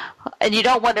 And you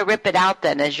don't want to rip it out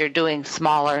then as you're doing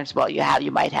smaller and small.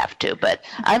 You might have to, but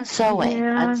I'm sewing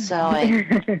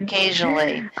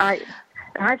occasionally.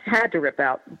 I've had to rip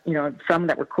out, some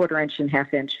that were 1/4 inch and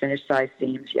 1/2 inch finished size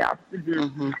seams. Yeah.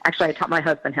 Mm-hmm. Actually, I taught my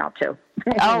husband how to.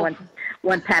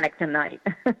 One panicked tonight.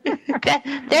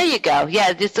 There you go.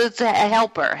 Yeah, just it's a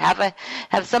helper.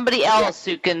 Have somebody else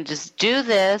who can just do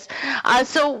this.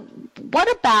 So, what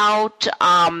about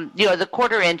the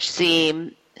 1/4 inch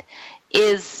seam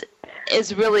is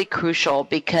really crucial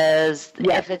because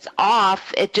if it's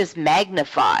off, it just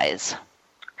magnifies.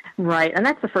 Right, and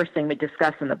that's the first thing we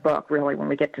discuss in the book, really, when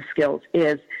we get to skills,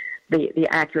 is the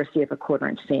accuracy of a 1/4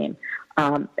 inch seam.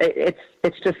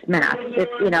 It's just math.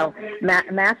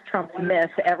 Math trumps myth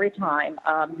every time.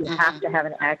 You have to have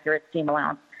an accurate seam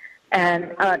allowance.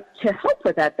 And to help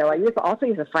with that, though, I also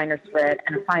use a finer thread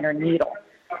and a finer needle.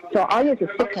 So I'll use a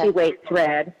 60 weight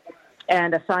thread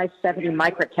and a size 70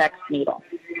 Microtex needle.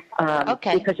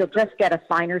 Because you'll just get a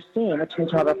finer seam, which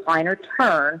means you'll have a finer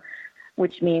turn,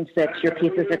 which means that your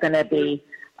pieces are going to be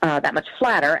that much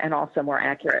flatter and also more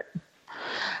accurate.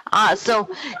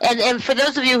 And for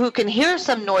those of you who can hear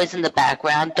some noise in the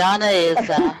background, Donna is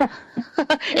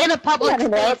in a public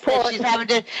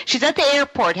space. She's at the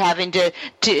airport having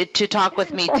to talk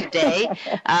with me today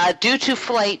due to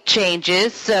flight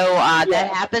changes. So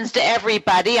that happens to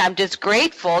everybody. I'm just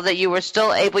grateful that you were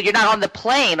still able. You're not on the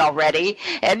plane already,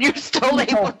 and you're still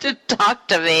able to talk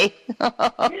to me.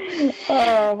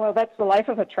 Oh, well, that's the life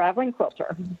of a traveling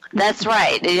quilter. That's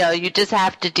right. You just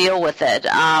have to deal with it.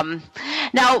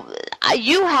 Now,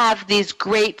 you have these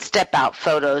great step-out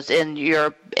photos in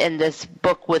this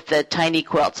book with the tiny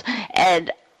quilts,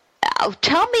 and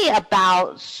tell me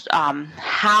about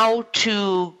how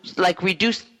to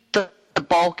reduce the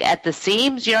bulk at the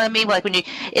seams. You know what I mean? Like when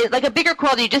like a bigger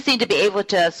quilt, you just need to be able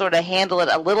to sort of handle it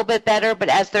a little bit better. But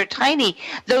as they're tiny,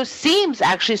 those seams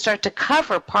actually start to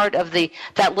cover part of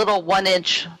that little 1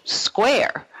 inch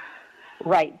square.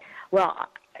 Right. Well.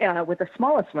 With the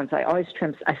smallest ones, I always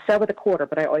trim. I sew with a 1/4,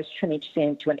 but I always trim each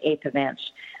seam to 1/8 of an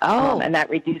inch, and that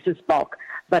reduces bulk.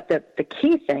 But the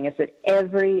key thing is that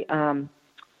every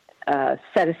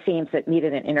set of seams that meet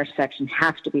at an intersection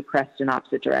have to be pressed in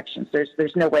opposite directions.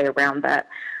 There's no way around that.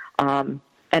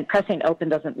 And pressing open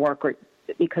doesn't work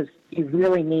because you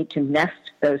really need to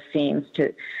nest those seams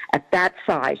at that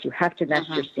size. You have to nest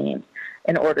your seams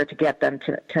in order to get them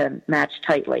to match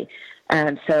tightly.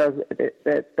 And so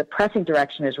the pressing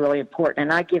direction is really important,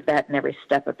 and I give that in every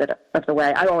step of the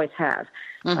way. I always have.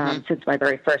 Since my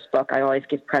very first book, I always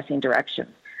give pressing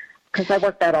directions because I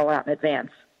work that all out in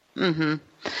advance. Mm-hmm.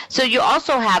 So you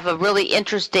also have a really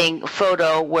interesting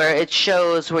photo where it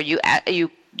shows where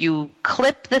you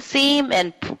clip the seam,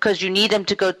 and because you need them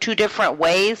to go 2 different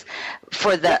ways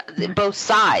for both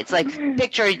sides. Like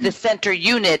picture the center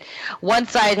unit, one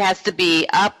side has to be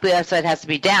up, the other side has to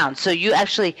be down. So you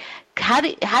actually, how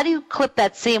do you clip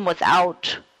that seam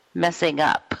without messing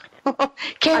up?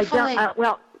 Carefully.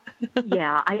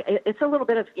 It's a little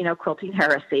bit of quilting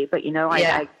heresy, but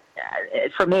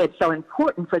for me it's so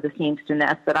important for the seams to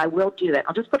nest that I will do that.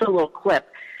 I'll just put a little clip,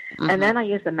 and then I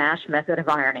use the mash method of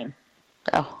ironing.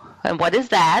 Oh, and what is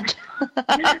that?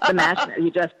 The mash,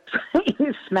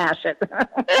 you smash it.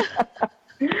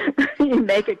 You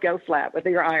make it go flat with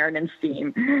your iron and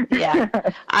steam. Yeah,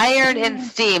 iron and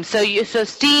steam. So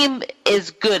steam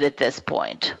is good at this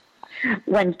point.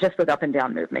 When just with up and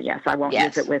down movement, yes. I won't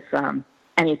use it with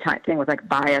any type thing with like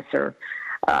bias or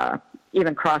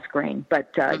even cross grain.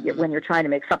 But when you're trying to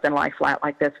make something lie flat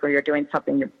like this, where you're doing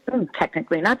something you're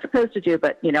technically not supposed to do,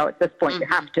 but at this point you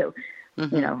have to.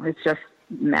 It's just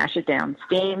mash it down,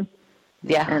 steam.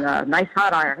 Yeah, and a nice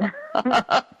hot iron.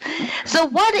 So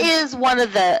what is one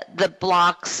of the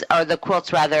blocks, or the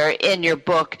quilts rather, in your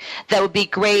book that would be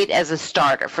great as a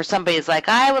starter for somebody who's like,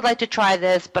 I would like to try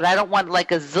this, but I don't want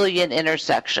like a zillion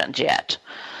intersections yet?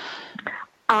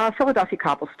 Philadelphia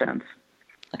cobblestones.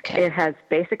 Okay. It has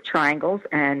basic triangles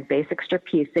and basic strip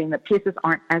piecing. The pieces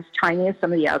aren't as tiny as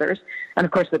some of the others. And,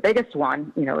 of course, the biggest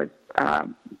one, is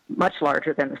much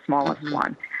larger than the smallest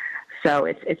one. So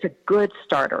it's a good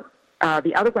starter.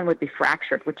 The other one would be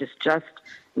fractured, which is just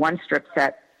one strip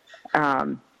set,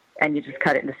 and you just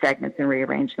cut it into segments and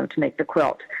rearrange them to make the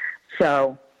quilt.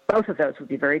 So both of those would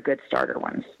be very good starter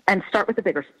ones. And start with the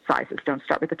bigger sizes. Don't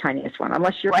start with the tiniest one,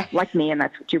 unless you're like me and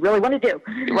that's what you really want to do.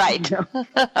 Right.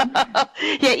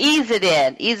 Yeah, ease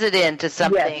it in to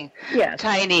something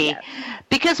tiny. Yes.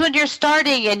 Because when you're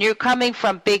starting and you're coming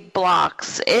from big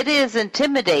blocks, it is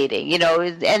intimidating,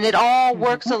 and it all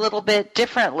works a little bit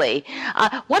differently.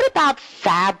 What about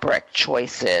fabric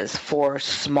choices for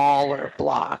smaller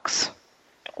blocks?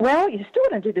 Well, you still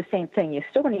want to do the same thing. You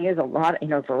still want to use a lot,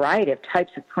 variety of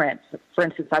types of prints. For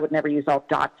instance, I would never use all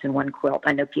dots in one quilt.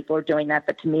 I know people are doing that,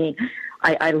 but to me,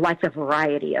 I like the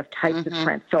variety of types of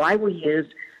prints. So I will use,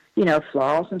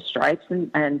 florals and stripes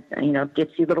and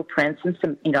ditzy little prints and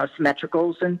some,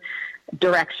 symmetricals and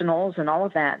directionals and all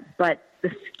of that. But the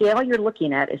scale you're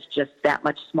looking at is just that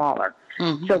much smaller.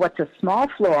 So what's a small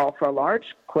floral for a large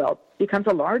quilt becomes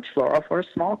a large floral for a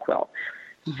small quilt.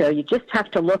 So you just have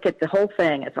to look at the whole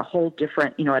thing as a whole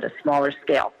different, at a smaller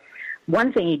scale.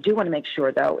 One thing you do want to make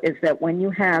sure, though, is that when you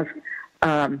have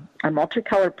a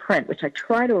multicolored print, which I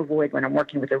try to avoid when I'm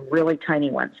working with the really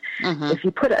tiny ones, if you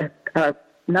put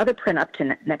another print up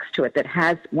next to it that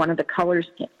has one of the colors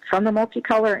from the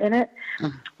multicolor in it,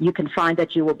 you can find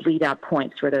that you will bleed out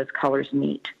points where those colors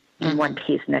meet in one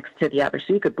case next to the other.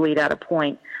 So you could bleed out a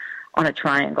point on a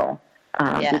triangle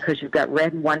because you've got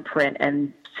red in one print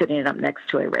and sitting it up next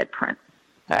to a red print.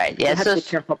 All right. Yeah. You have to be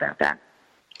careful about that.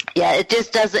 Yeah, it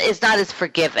just doesn't. It's not as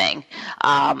forgiving.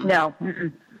 No.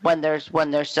 When they're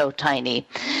so tiny.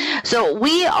 So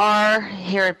we are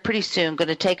here pretty soon going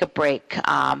to take a break,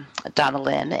 Donna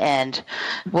Lynn, and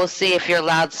we'll see if your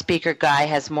loudspeaker guy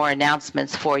has more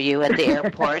announcements for you at the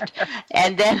airport.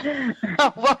 And then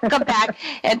we'll come back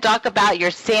and talk about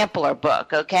your sampler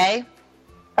book, okay?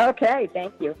 Okay,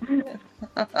 thank you.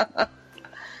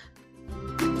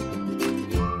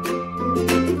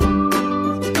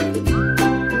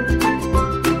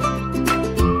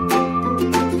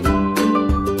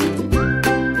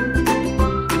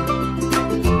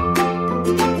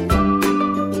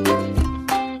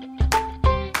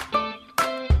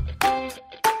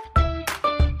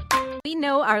 We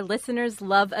know our listeners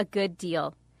love a good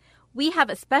deal. We have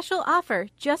a special offer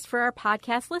just for our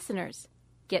podcast listeners.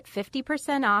 Get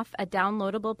 50% off a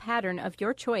downloadable pattern of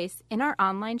your choice in our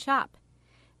online shop.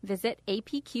 Visit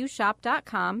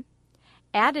apqshop.com,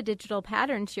 add a digital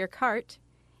pattern to your cart,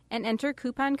 and enter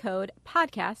coupon code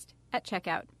PODCAST at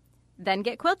checkout. Then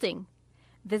get quilting.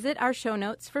 Visit our show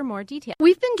notes for more details.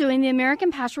 We've been doing the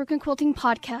American Patchwork and Quilting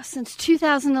podcast since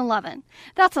 2011.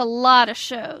 That's a lot of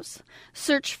shows.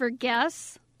 Search for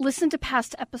guests, listen to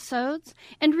past episodes,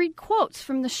 and read quotes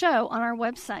from the show on our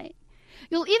website.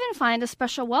 You'll even find a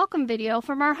special welcome video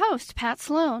from our host, Pat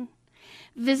Sloan.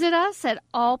 Visit us at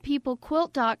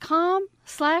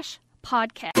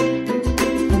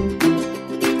allpeoplequilt.com/podcast.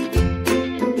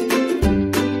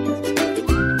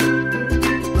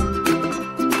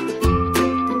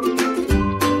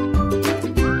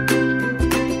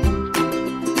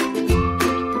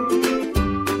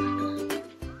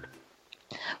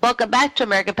 Welcome back to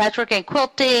American Patchwork and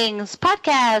Quilting's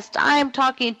podcast. I'm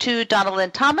talking to Donna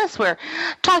Lynn Thomas. We're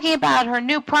talking about her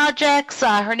new projects,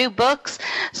 her new books.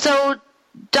 So,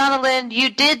 Donna Lynn,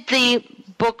 you did the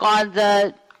book on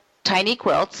the tiny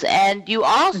quilts, and you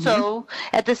also,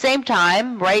 at the same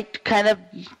time, right, kind of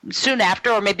soon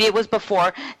after, or maybe it was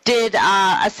before, did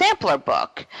a sampler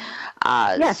book.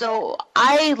 Yes. So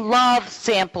I love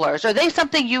samplers. Are they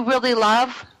something you really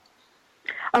love?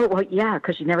 Oh, well, yeah,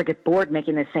 because you never get bored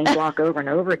making the same block over and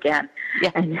over again.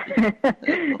 Yeah. And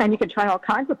you can try all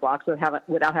kinds of blocks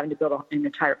without having to build an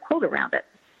entire quilt around it.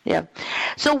 Yeah.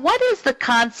 So what is the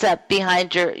concept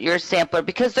behind your sampler?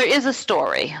 Because there is a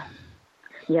story.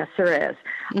 Yes, there is.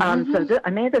 I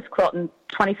made this quilt in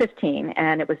 2015,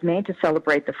 and it was made to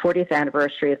celebrate the 40th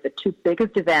anniversary of the two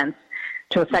biggest events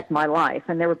to affect my life,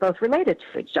 and they were both related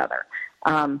to each other.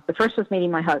 The first was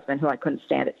meeting my husband, who I couldn't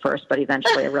stand at first, but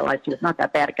eventually I realized he was not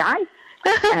that bad a guy,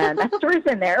 and that story's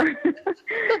in there.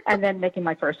 And then making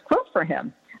my first quilt for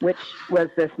him, which was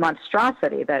this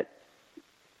monstrosity that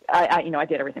I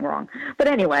did everything wrong. But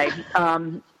anyway, so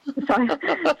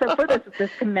for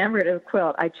this commemorative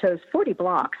quilt, I chose 40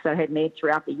 blocks that I had made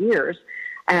throughout the years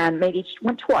and made each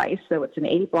one twice, so it's an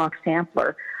 80-block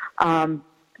sampler.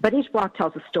 But each block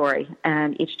tells a story,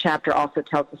 and each chapter also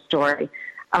tells a story.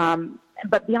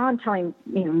 But beyond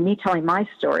me telling my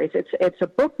stories, it's a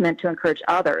book meant to encourage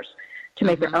others to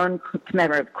make their own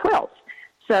commemorative quilts.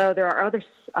 So there are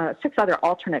 6 other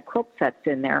alternate quilt sets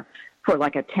in there for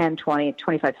like a 10, 20,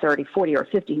 25, 30, 40, or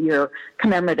 50-year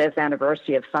commemorative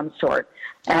anniversary of some sort,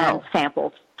 and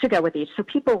samples to go with each. So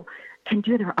people can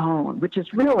do their own, which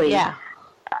is really,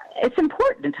 it's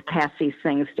important to pass these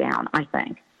things down, I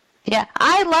think. Yeah,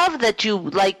 I love that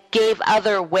you gave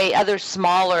other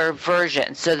smaller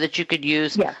versions so that you could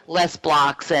use less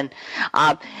blocks. And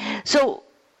so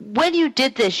when you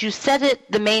did this, you set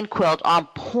the main quilt on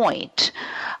point.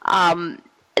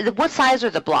 What size are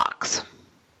the blocks?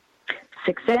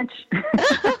 6 inch.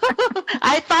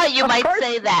 I thought you might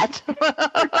say that.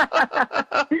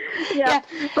 Yeah,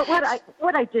 but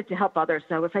what I did to help others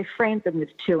though was I framed them with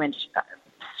 2-inch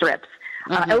strips.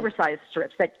 Oversized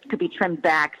strips that could be trimmed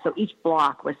back, so each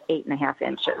block was 8.5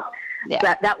 inches.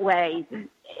 Yeah. That way,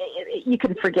 you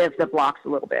can forgive the blocks a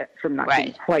little bit from not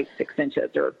being quite 6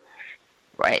 inches.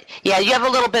 Right. Yeah, you have a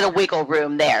little bit of wiggle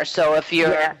room there. So if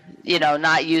you're,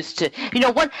 not used to,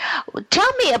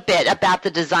 tell me a bit about the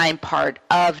design part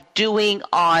of doing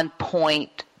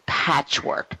on-point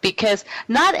patchwork, because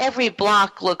not every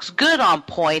block looks good on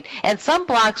point, and some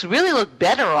blocks really look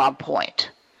better on point.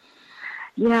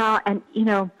 Yeah, and,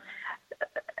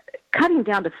 cutting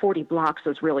down to 40 blocks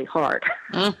was really hard.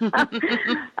 There's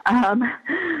a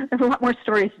lot more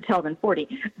stories to tell than 40.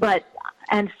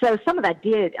 And so some of that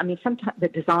sometimes the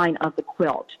design of the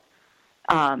quilt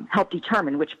helped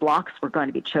determine which blocks were going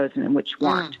to be chosen and which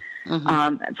weren't.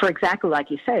 For exactly like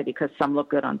you say, because some look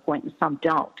good on point and some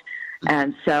don't.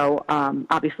 And so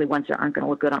obviously ones that aren't going to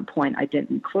look good on point I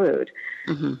didn't include.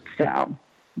 So,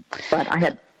 but I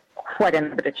had quite a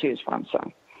number to choose from.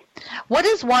 So, what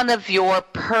is one of your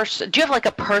do you have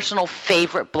a personal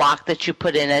favorite block that you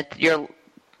put in it?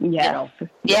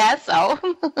 Yes. Oh.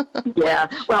 Yeah.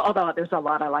 Well, although there's a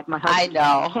lot I like. My husband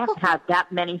can't have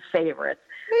that many favorites,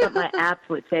 but my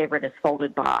absolute favorite is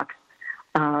folded box.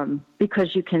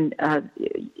 Because you can,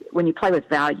 when you play with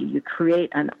value, you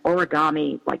create an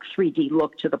origami 3D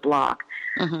look to the block.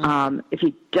 If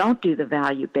you don't do the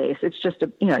value base, it's just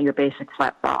your basic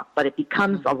flat block, but it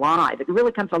becomes alive. It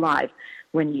really comes alive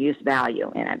when you use value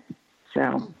in it.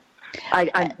 So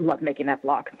I love making that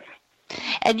block.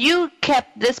 And you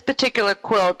kept this particular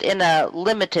quilt in a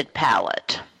limited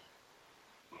palette.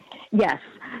 Yes,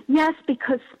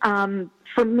 because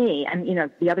for me, and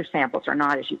the other samples are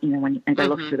not as when I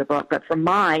look through the book, but for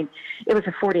mine, it was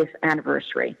the 40th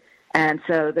anniversary, and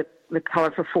so the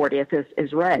color for 40th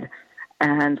is red.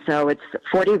 And so it's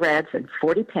 40 reds and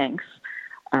 40 pinks,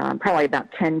 probably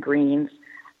about 10 greens,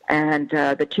 and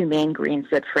the 2 main greens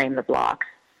that frame the blocks.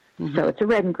 So it's a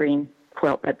red and green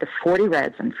quilt, but the 40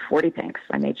 reds and 40 pinks.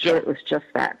 I made sure it was just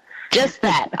that. Just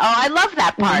that. Oh, I love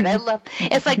that part.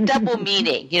 It's like double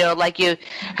meaning, you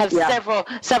have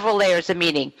several layers of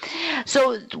meaning.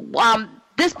 So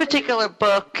this particular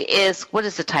book is, what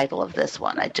is the title of this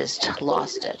one? I just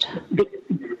lost it.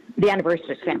 The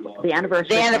anniversary sampler. The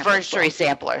anniversary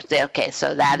sampler. Okay,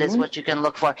 so that is what you can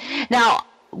look for. Now,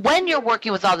 when you're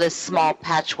working with all this small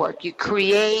patchwork, you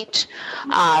create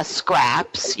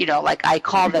scraps, I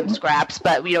call them scraps,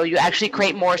 but, you actually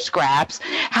create more scraps.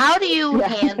 How do you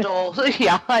handle,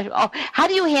 how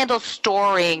do you handle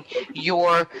storing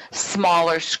your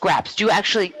smaller scraps? Do you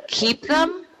actually keep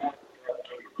them?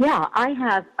 Yeah, I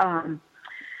have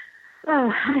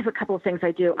a couple of things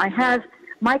I do. I have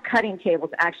my cutting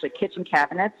tables, actually kitchen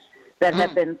cabinets that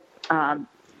have been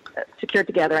secured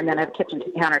together, and then I have a kitchen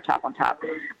countertop on top.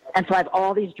 And so I have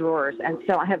all these drawers, and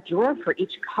so I have drawers for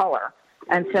each color.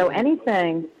 And so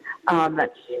anything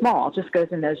that's small just goes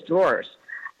in those drawers.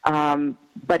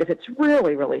 But if it's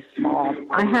really, really small,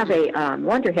 I have a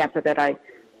laundry hamper that I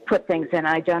put things in.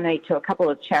 I donate to a couple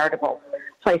of charitable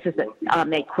places that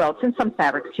make quilts, and some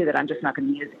fabrics too that I'm just not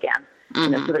going to use again.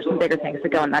 So there's some bigger things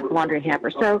that go in that laundry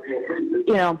hamper. So,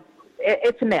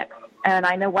 it's a mix. And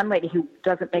I know one lady who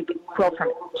doesn't make quilts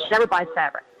she never buys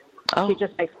fabric. She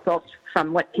just makes quilts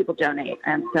from what people donate.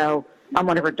 And so I'm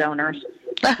one of her donors.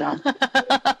 So.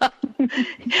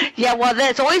 Yeah, well,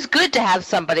 it's always good to have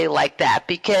somebody like that,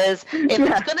 because if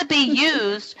it's going to be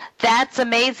used, that's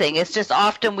amazing. It's just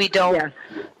often we don't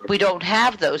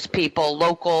have those people,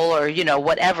 local or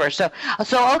whatever. So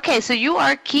okay, so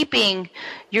you're keeping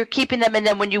them, and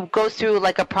then when you go through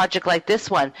like a project like this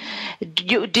one,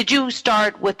 did you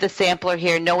start with the sampler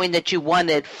here knowing that you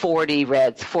wanted 40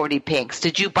 reds, 40 pinks?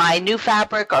 Did you buy new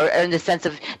fabric, or in the sense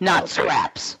of not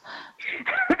scraps?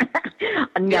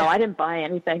 No, I didn't buy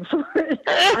anything for it.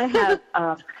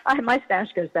 My stash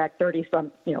goes back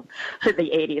 30-some, to the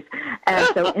 80s. And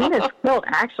so in this quilt,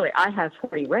 actually, I have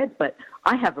 40 reds, but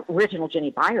I have original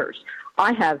Ginny Byers.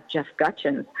 I have Jeff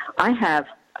Gutchins. I have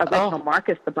original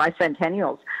Marcus, the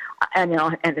Bicentennials. And,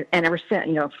 and ever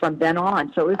since, from then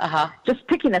on. So it was just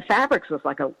picking the fabrics was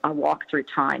like a walk through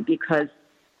time, because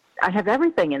I have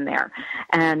everything in there.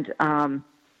 And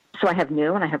so I have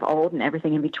new and I have old and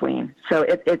everything in between. So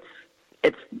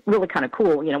it's really kind of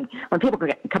cool. When people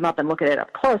come up and look at it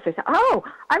up close, they say, "Oh,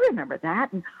 I remember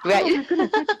that." And, right. "Oh my goodness,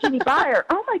 that's Ginny Byer.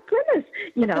 Oh my goodness."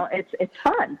 It's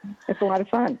fun. It's a lot of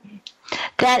fun.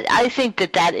 I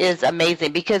think that is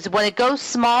amazing, because when it goes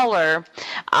smaller,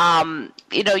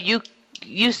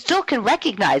 you still can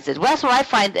recognize it. Well, that's what I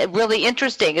find really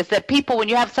interesting, is that people, when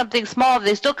you have something small,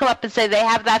 they still come up and say they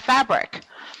have that fabric.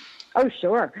 Oh,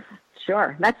 sure.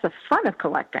 That's the fun of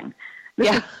collecting.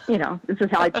 This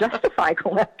is how I justify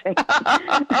collecting.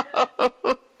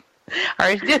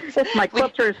 It's my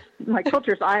quilter's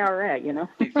IRA,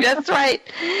 That's right.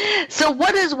 So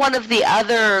what is one of the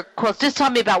other quilts? Just tell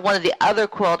me about one of the other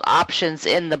quilt options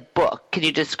in the book. Can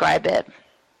you describe it?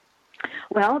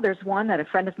 Well, there's one that a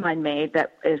friend of mine made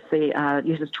that is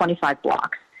uses 25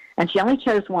 blocks, and she only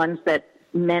chose ones that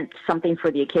meant something for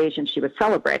the occasion she was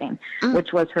celebrating,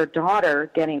 which was her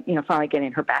daughter finally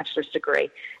getting her bachelor's degree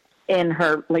in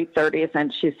her late 30s,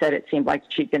 and she said it seemed like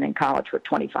she'd been in college for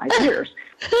 25 years.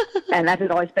 And that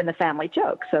had always been the family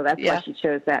joke, so that's why she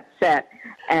chose that set.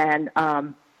 And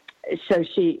so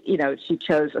she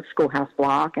chose a schoolhouse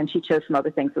block, and she chose some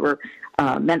other things that were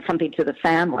meant something to the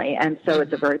family, and so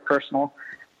it's a very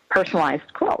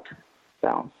personalized quilt.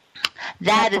 So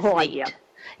that's the whole neat. idea.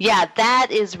 Yeah, that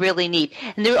is really neat.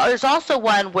 And there's also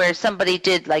one where somebody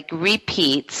did like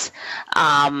repeats,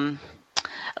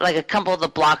 like a couple of the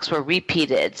blocks were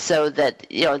repeated, so that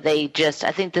they just,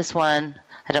 I think this one,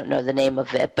 I don't know the name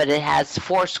of it, but it has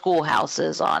 4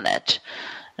 schoolhouses on it.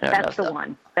 That's the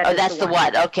one. That's the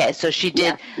one. Okay, so she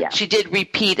did she did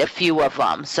repeat a few of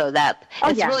them, so that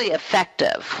it's really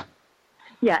effective.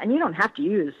 Yeah, and you don't have to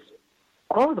use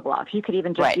all of the blocks. You could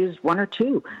even just use 1 or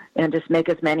 2 and just make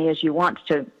as many as you want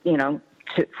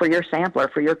for your sampler,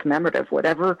 for your commemorative,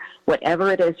 whatever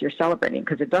it is you're celebrating,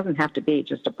 because it doesn't have to be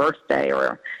just a birthday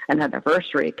or an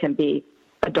anniversary. It can be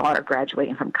a daughter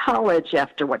graduating from college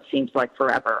after what seems like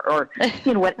forever, or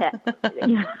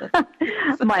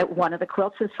one of the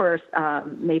quilts is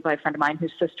made by a friend of mine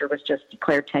whose sister was just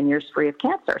declared 10 years free of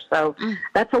cancer. So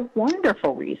that's a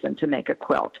wonderful reason to make a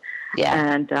quilt. Yeah,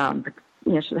 and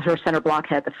her center block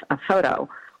had a photo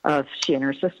of she and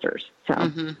her sisters. So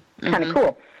kind of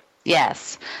cool.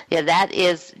 Yes. Yeah, that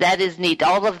is neat.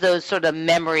 All of those sort of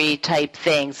memory type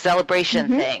things, celebration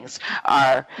things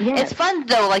are, it's fun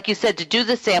though, like you said, to do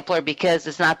the sampler, because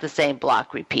it's not the same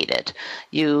block repeated.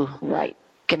 You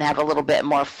can have a little bit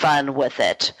more fun with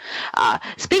it.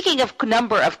 Speaking of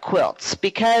number of quilts,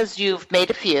 because you've made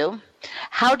a few,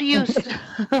 how do you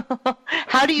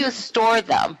store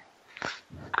them?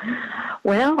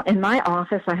 Well, in my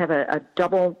office, I have a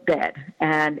double bed,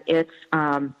 and it's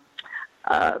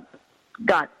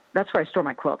that's where I store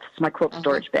my quilts. It's my quilt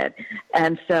storage bed.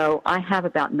 And so I have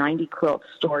about 90 quilts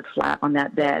stored flat on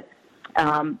that bed.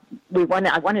 I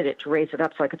wanted it to raise it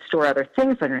up so I could store other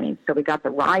things underneath. So we got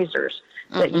the risers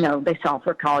that, they sell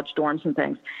for college dorms and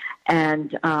things.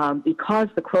 And because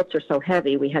the quilts are so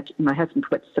heavy, my husband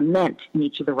put cement in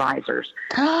each of the risers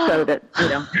so that,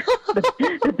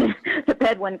 the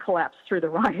bed wouldn't collapse through the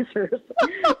risers.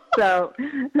 So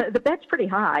the bed's pretty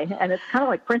high, and it's kind of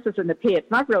like Princess and the Pea. It's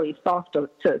not really soft to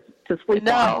sleep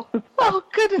on. Oh,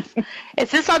 goodness. Is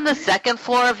this on the second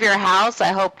floor of your house? I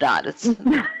hope not. It's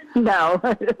No,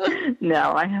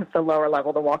 I have the lower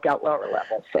level, the walkout lower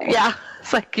level. So. Yeah,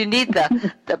 it's like you need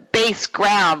the base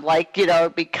ground, like,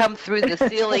 come through the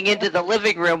ceiling into the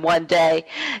living room one day.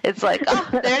 It's like,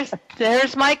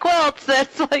 there's my quilts.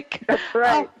 That's like, that's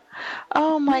right.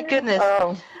 Oh my goodness.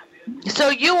 Oh. So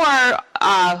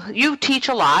you teach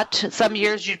a lot. Some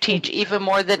years you teach even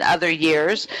more than other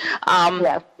years.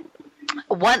 Yes.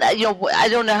 I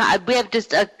don't know. We have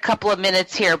just a couple of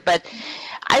minutes here, but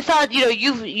I thought,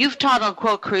 you've taught on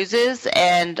quilt cruises,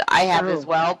 and I have as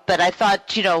well, but I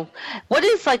thought, what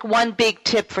is like one big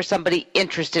tip for somebody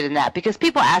interested in that? Because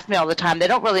people ask me all the time, they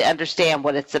don't really understand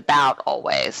what it's about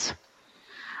always.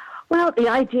 Well, the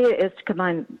idea is to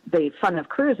combine the fun of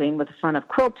cruising with the fun of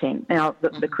quilting. Now,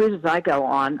 the cruises I go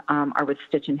on are with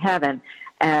Stitch in Heaven,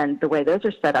 and the way those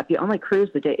are set up, you only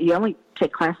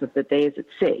take classes the days at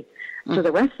sea. So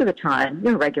the rest of the time,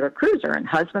 you're a regular cruiser, and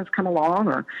husbands come along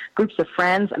or groups of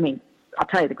friends. I mean, I'll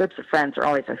tell you, the groups of friends are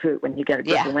always a hoot when you get a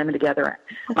group of women together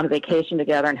on a vacation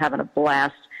together and having a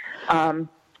blast.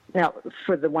 Now,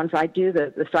 for the ones I do,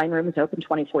 the sewing room is open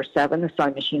 24/7. The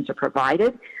sewing machines are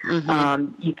provided.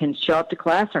 You can show up to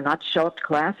class or not show up to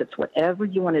class. It's whatever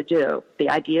you want to do. The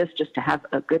idea is just to have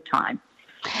a good time.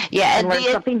 Yeah, and learn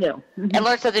something new. And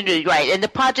learn something new, right. And the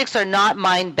projects are not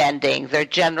mind-bending. They're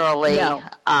generally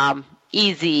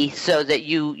easy so that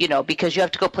because you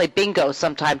have to go play bingo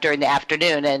sometime during the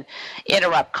afternoon and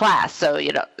interrupt class. So,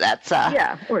 that's...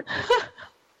 or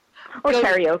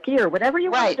karaoke or whatever you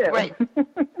want to do. Right.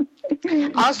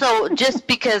 Also, just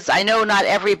because I know not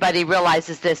everybody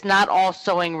realizes this, not all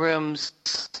sewing rooms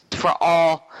for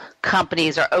all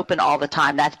companies are open all the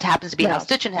time. That happens to be how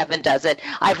Stitch in Heaven does it.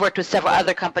 I've worked with several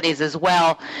other companies as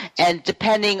well, and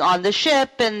depending on the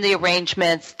ship and the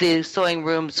arrangements, the sewing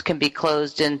rooms can be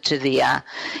closed into the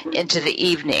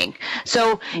evening.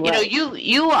 So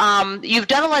you've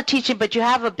done a lot of teaching, but you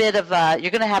have a bit of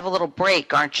you're going to have a little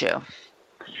break, aren't you?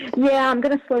 Yeah, I'm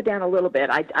going to slow down a little bit.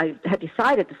 I had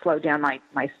decided to slow down my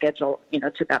schedule,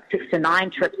 to about 6 to 9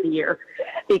 trips a year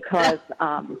because,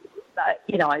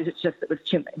 it was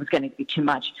getting to be too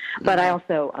much. But I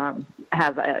also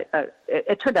have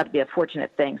it turned out to be a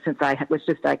fortunate thing since I was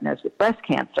just diagnosed with breast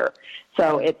cancer.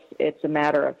 So it's a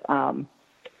matter of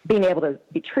being able to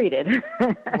be treated,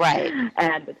 right,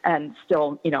 and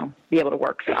still, be able to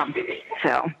work some.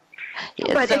 But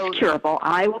it's curable.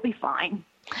 I will be fine.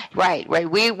 Right.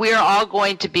 We're all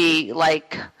going to be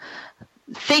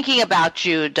thinking about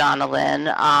you, Donna-Lynn,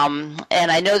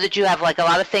 and I know that you have a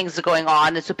lot of things going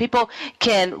on, and so people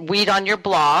can read on your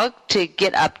blog to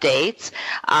get updates,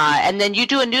 and then you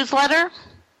do a newsletter?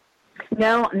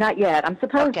 No, not yet. I'm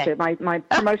supposed to. My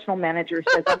promotional manager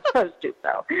says I'm supposed to,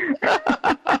 so.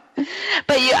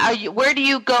 But where do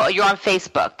you go? You're on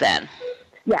Facebook then?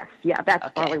 Yes, that's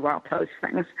probably where I'll post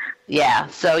things. Yeah,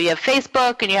 so you have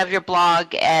Facebook and you have your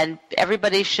blog, and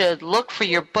everybody should look for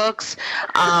your books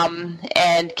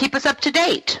and keep us up to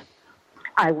date.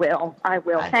 I will.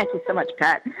 Thank you so much,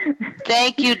 Pat.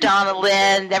 Thank you,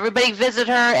 Donna-Lynn. Everybody visit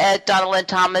her at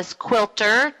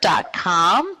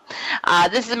DonnaLynnThomasQuilter.com.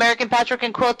 This is American Patchwork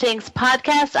and Quilting's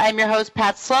podcast. I'm your host,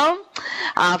 Pat Sloan.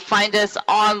 Find us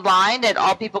online at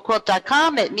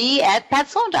allpeoplequilt.com, at me at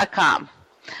patsloan.com.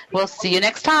 We'll see you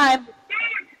next time.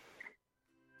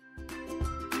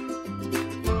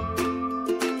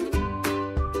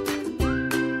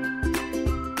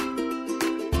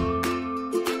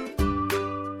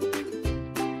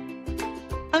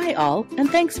 Hi all, and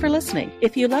thanks for listening.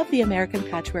 If you love the American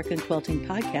Patchwork and Quilting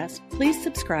podcast, please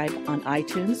subscribe on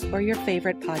iTunes or your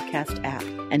favorite podcast app.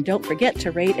 And don't forget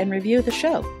to rate and review the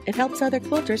show. It helps other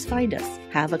quilters find us.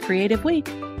 Have a creative week.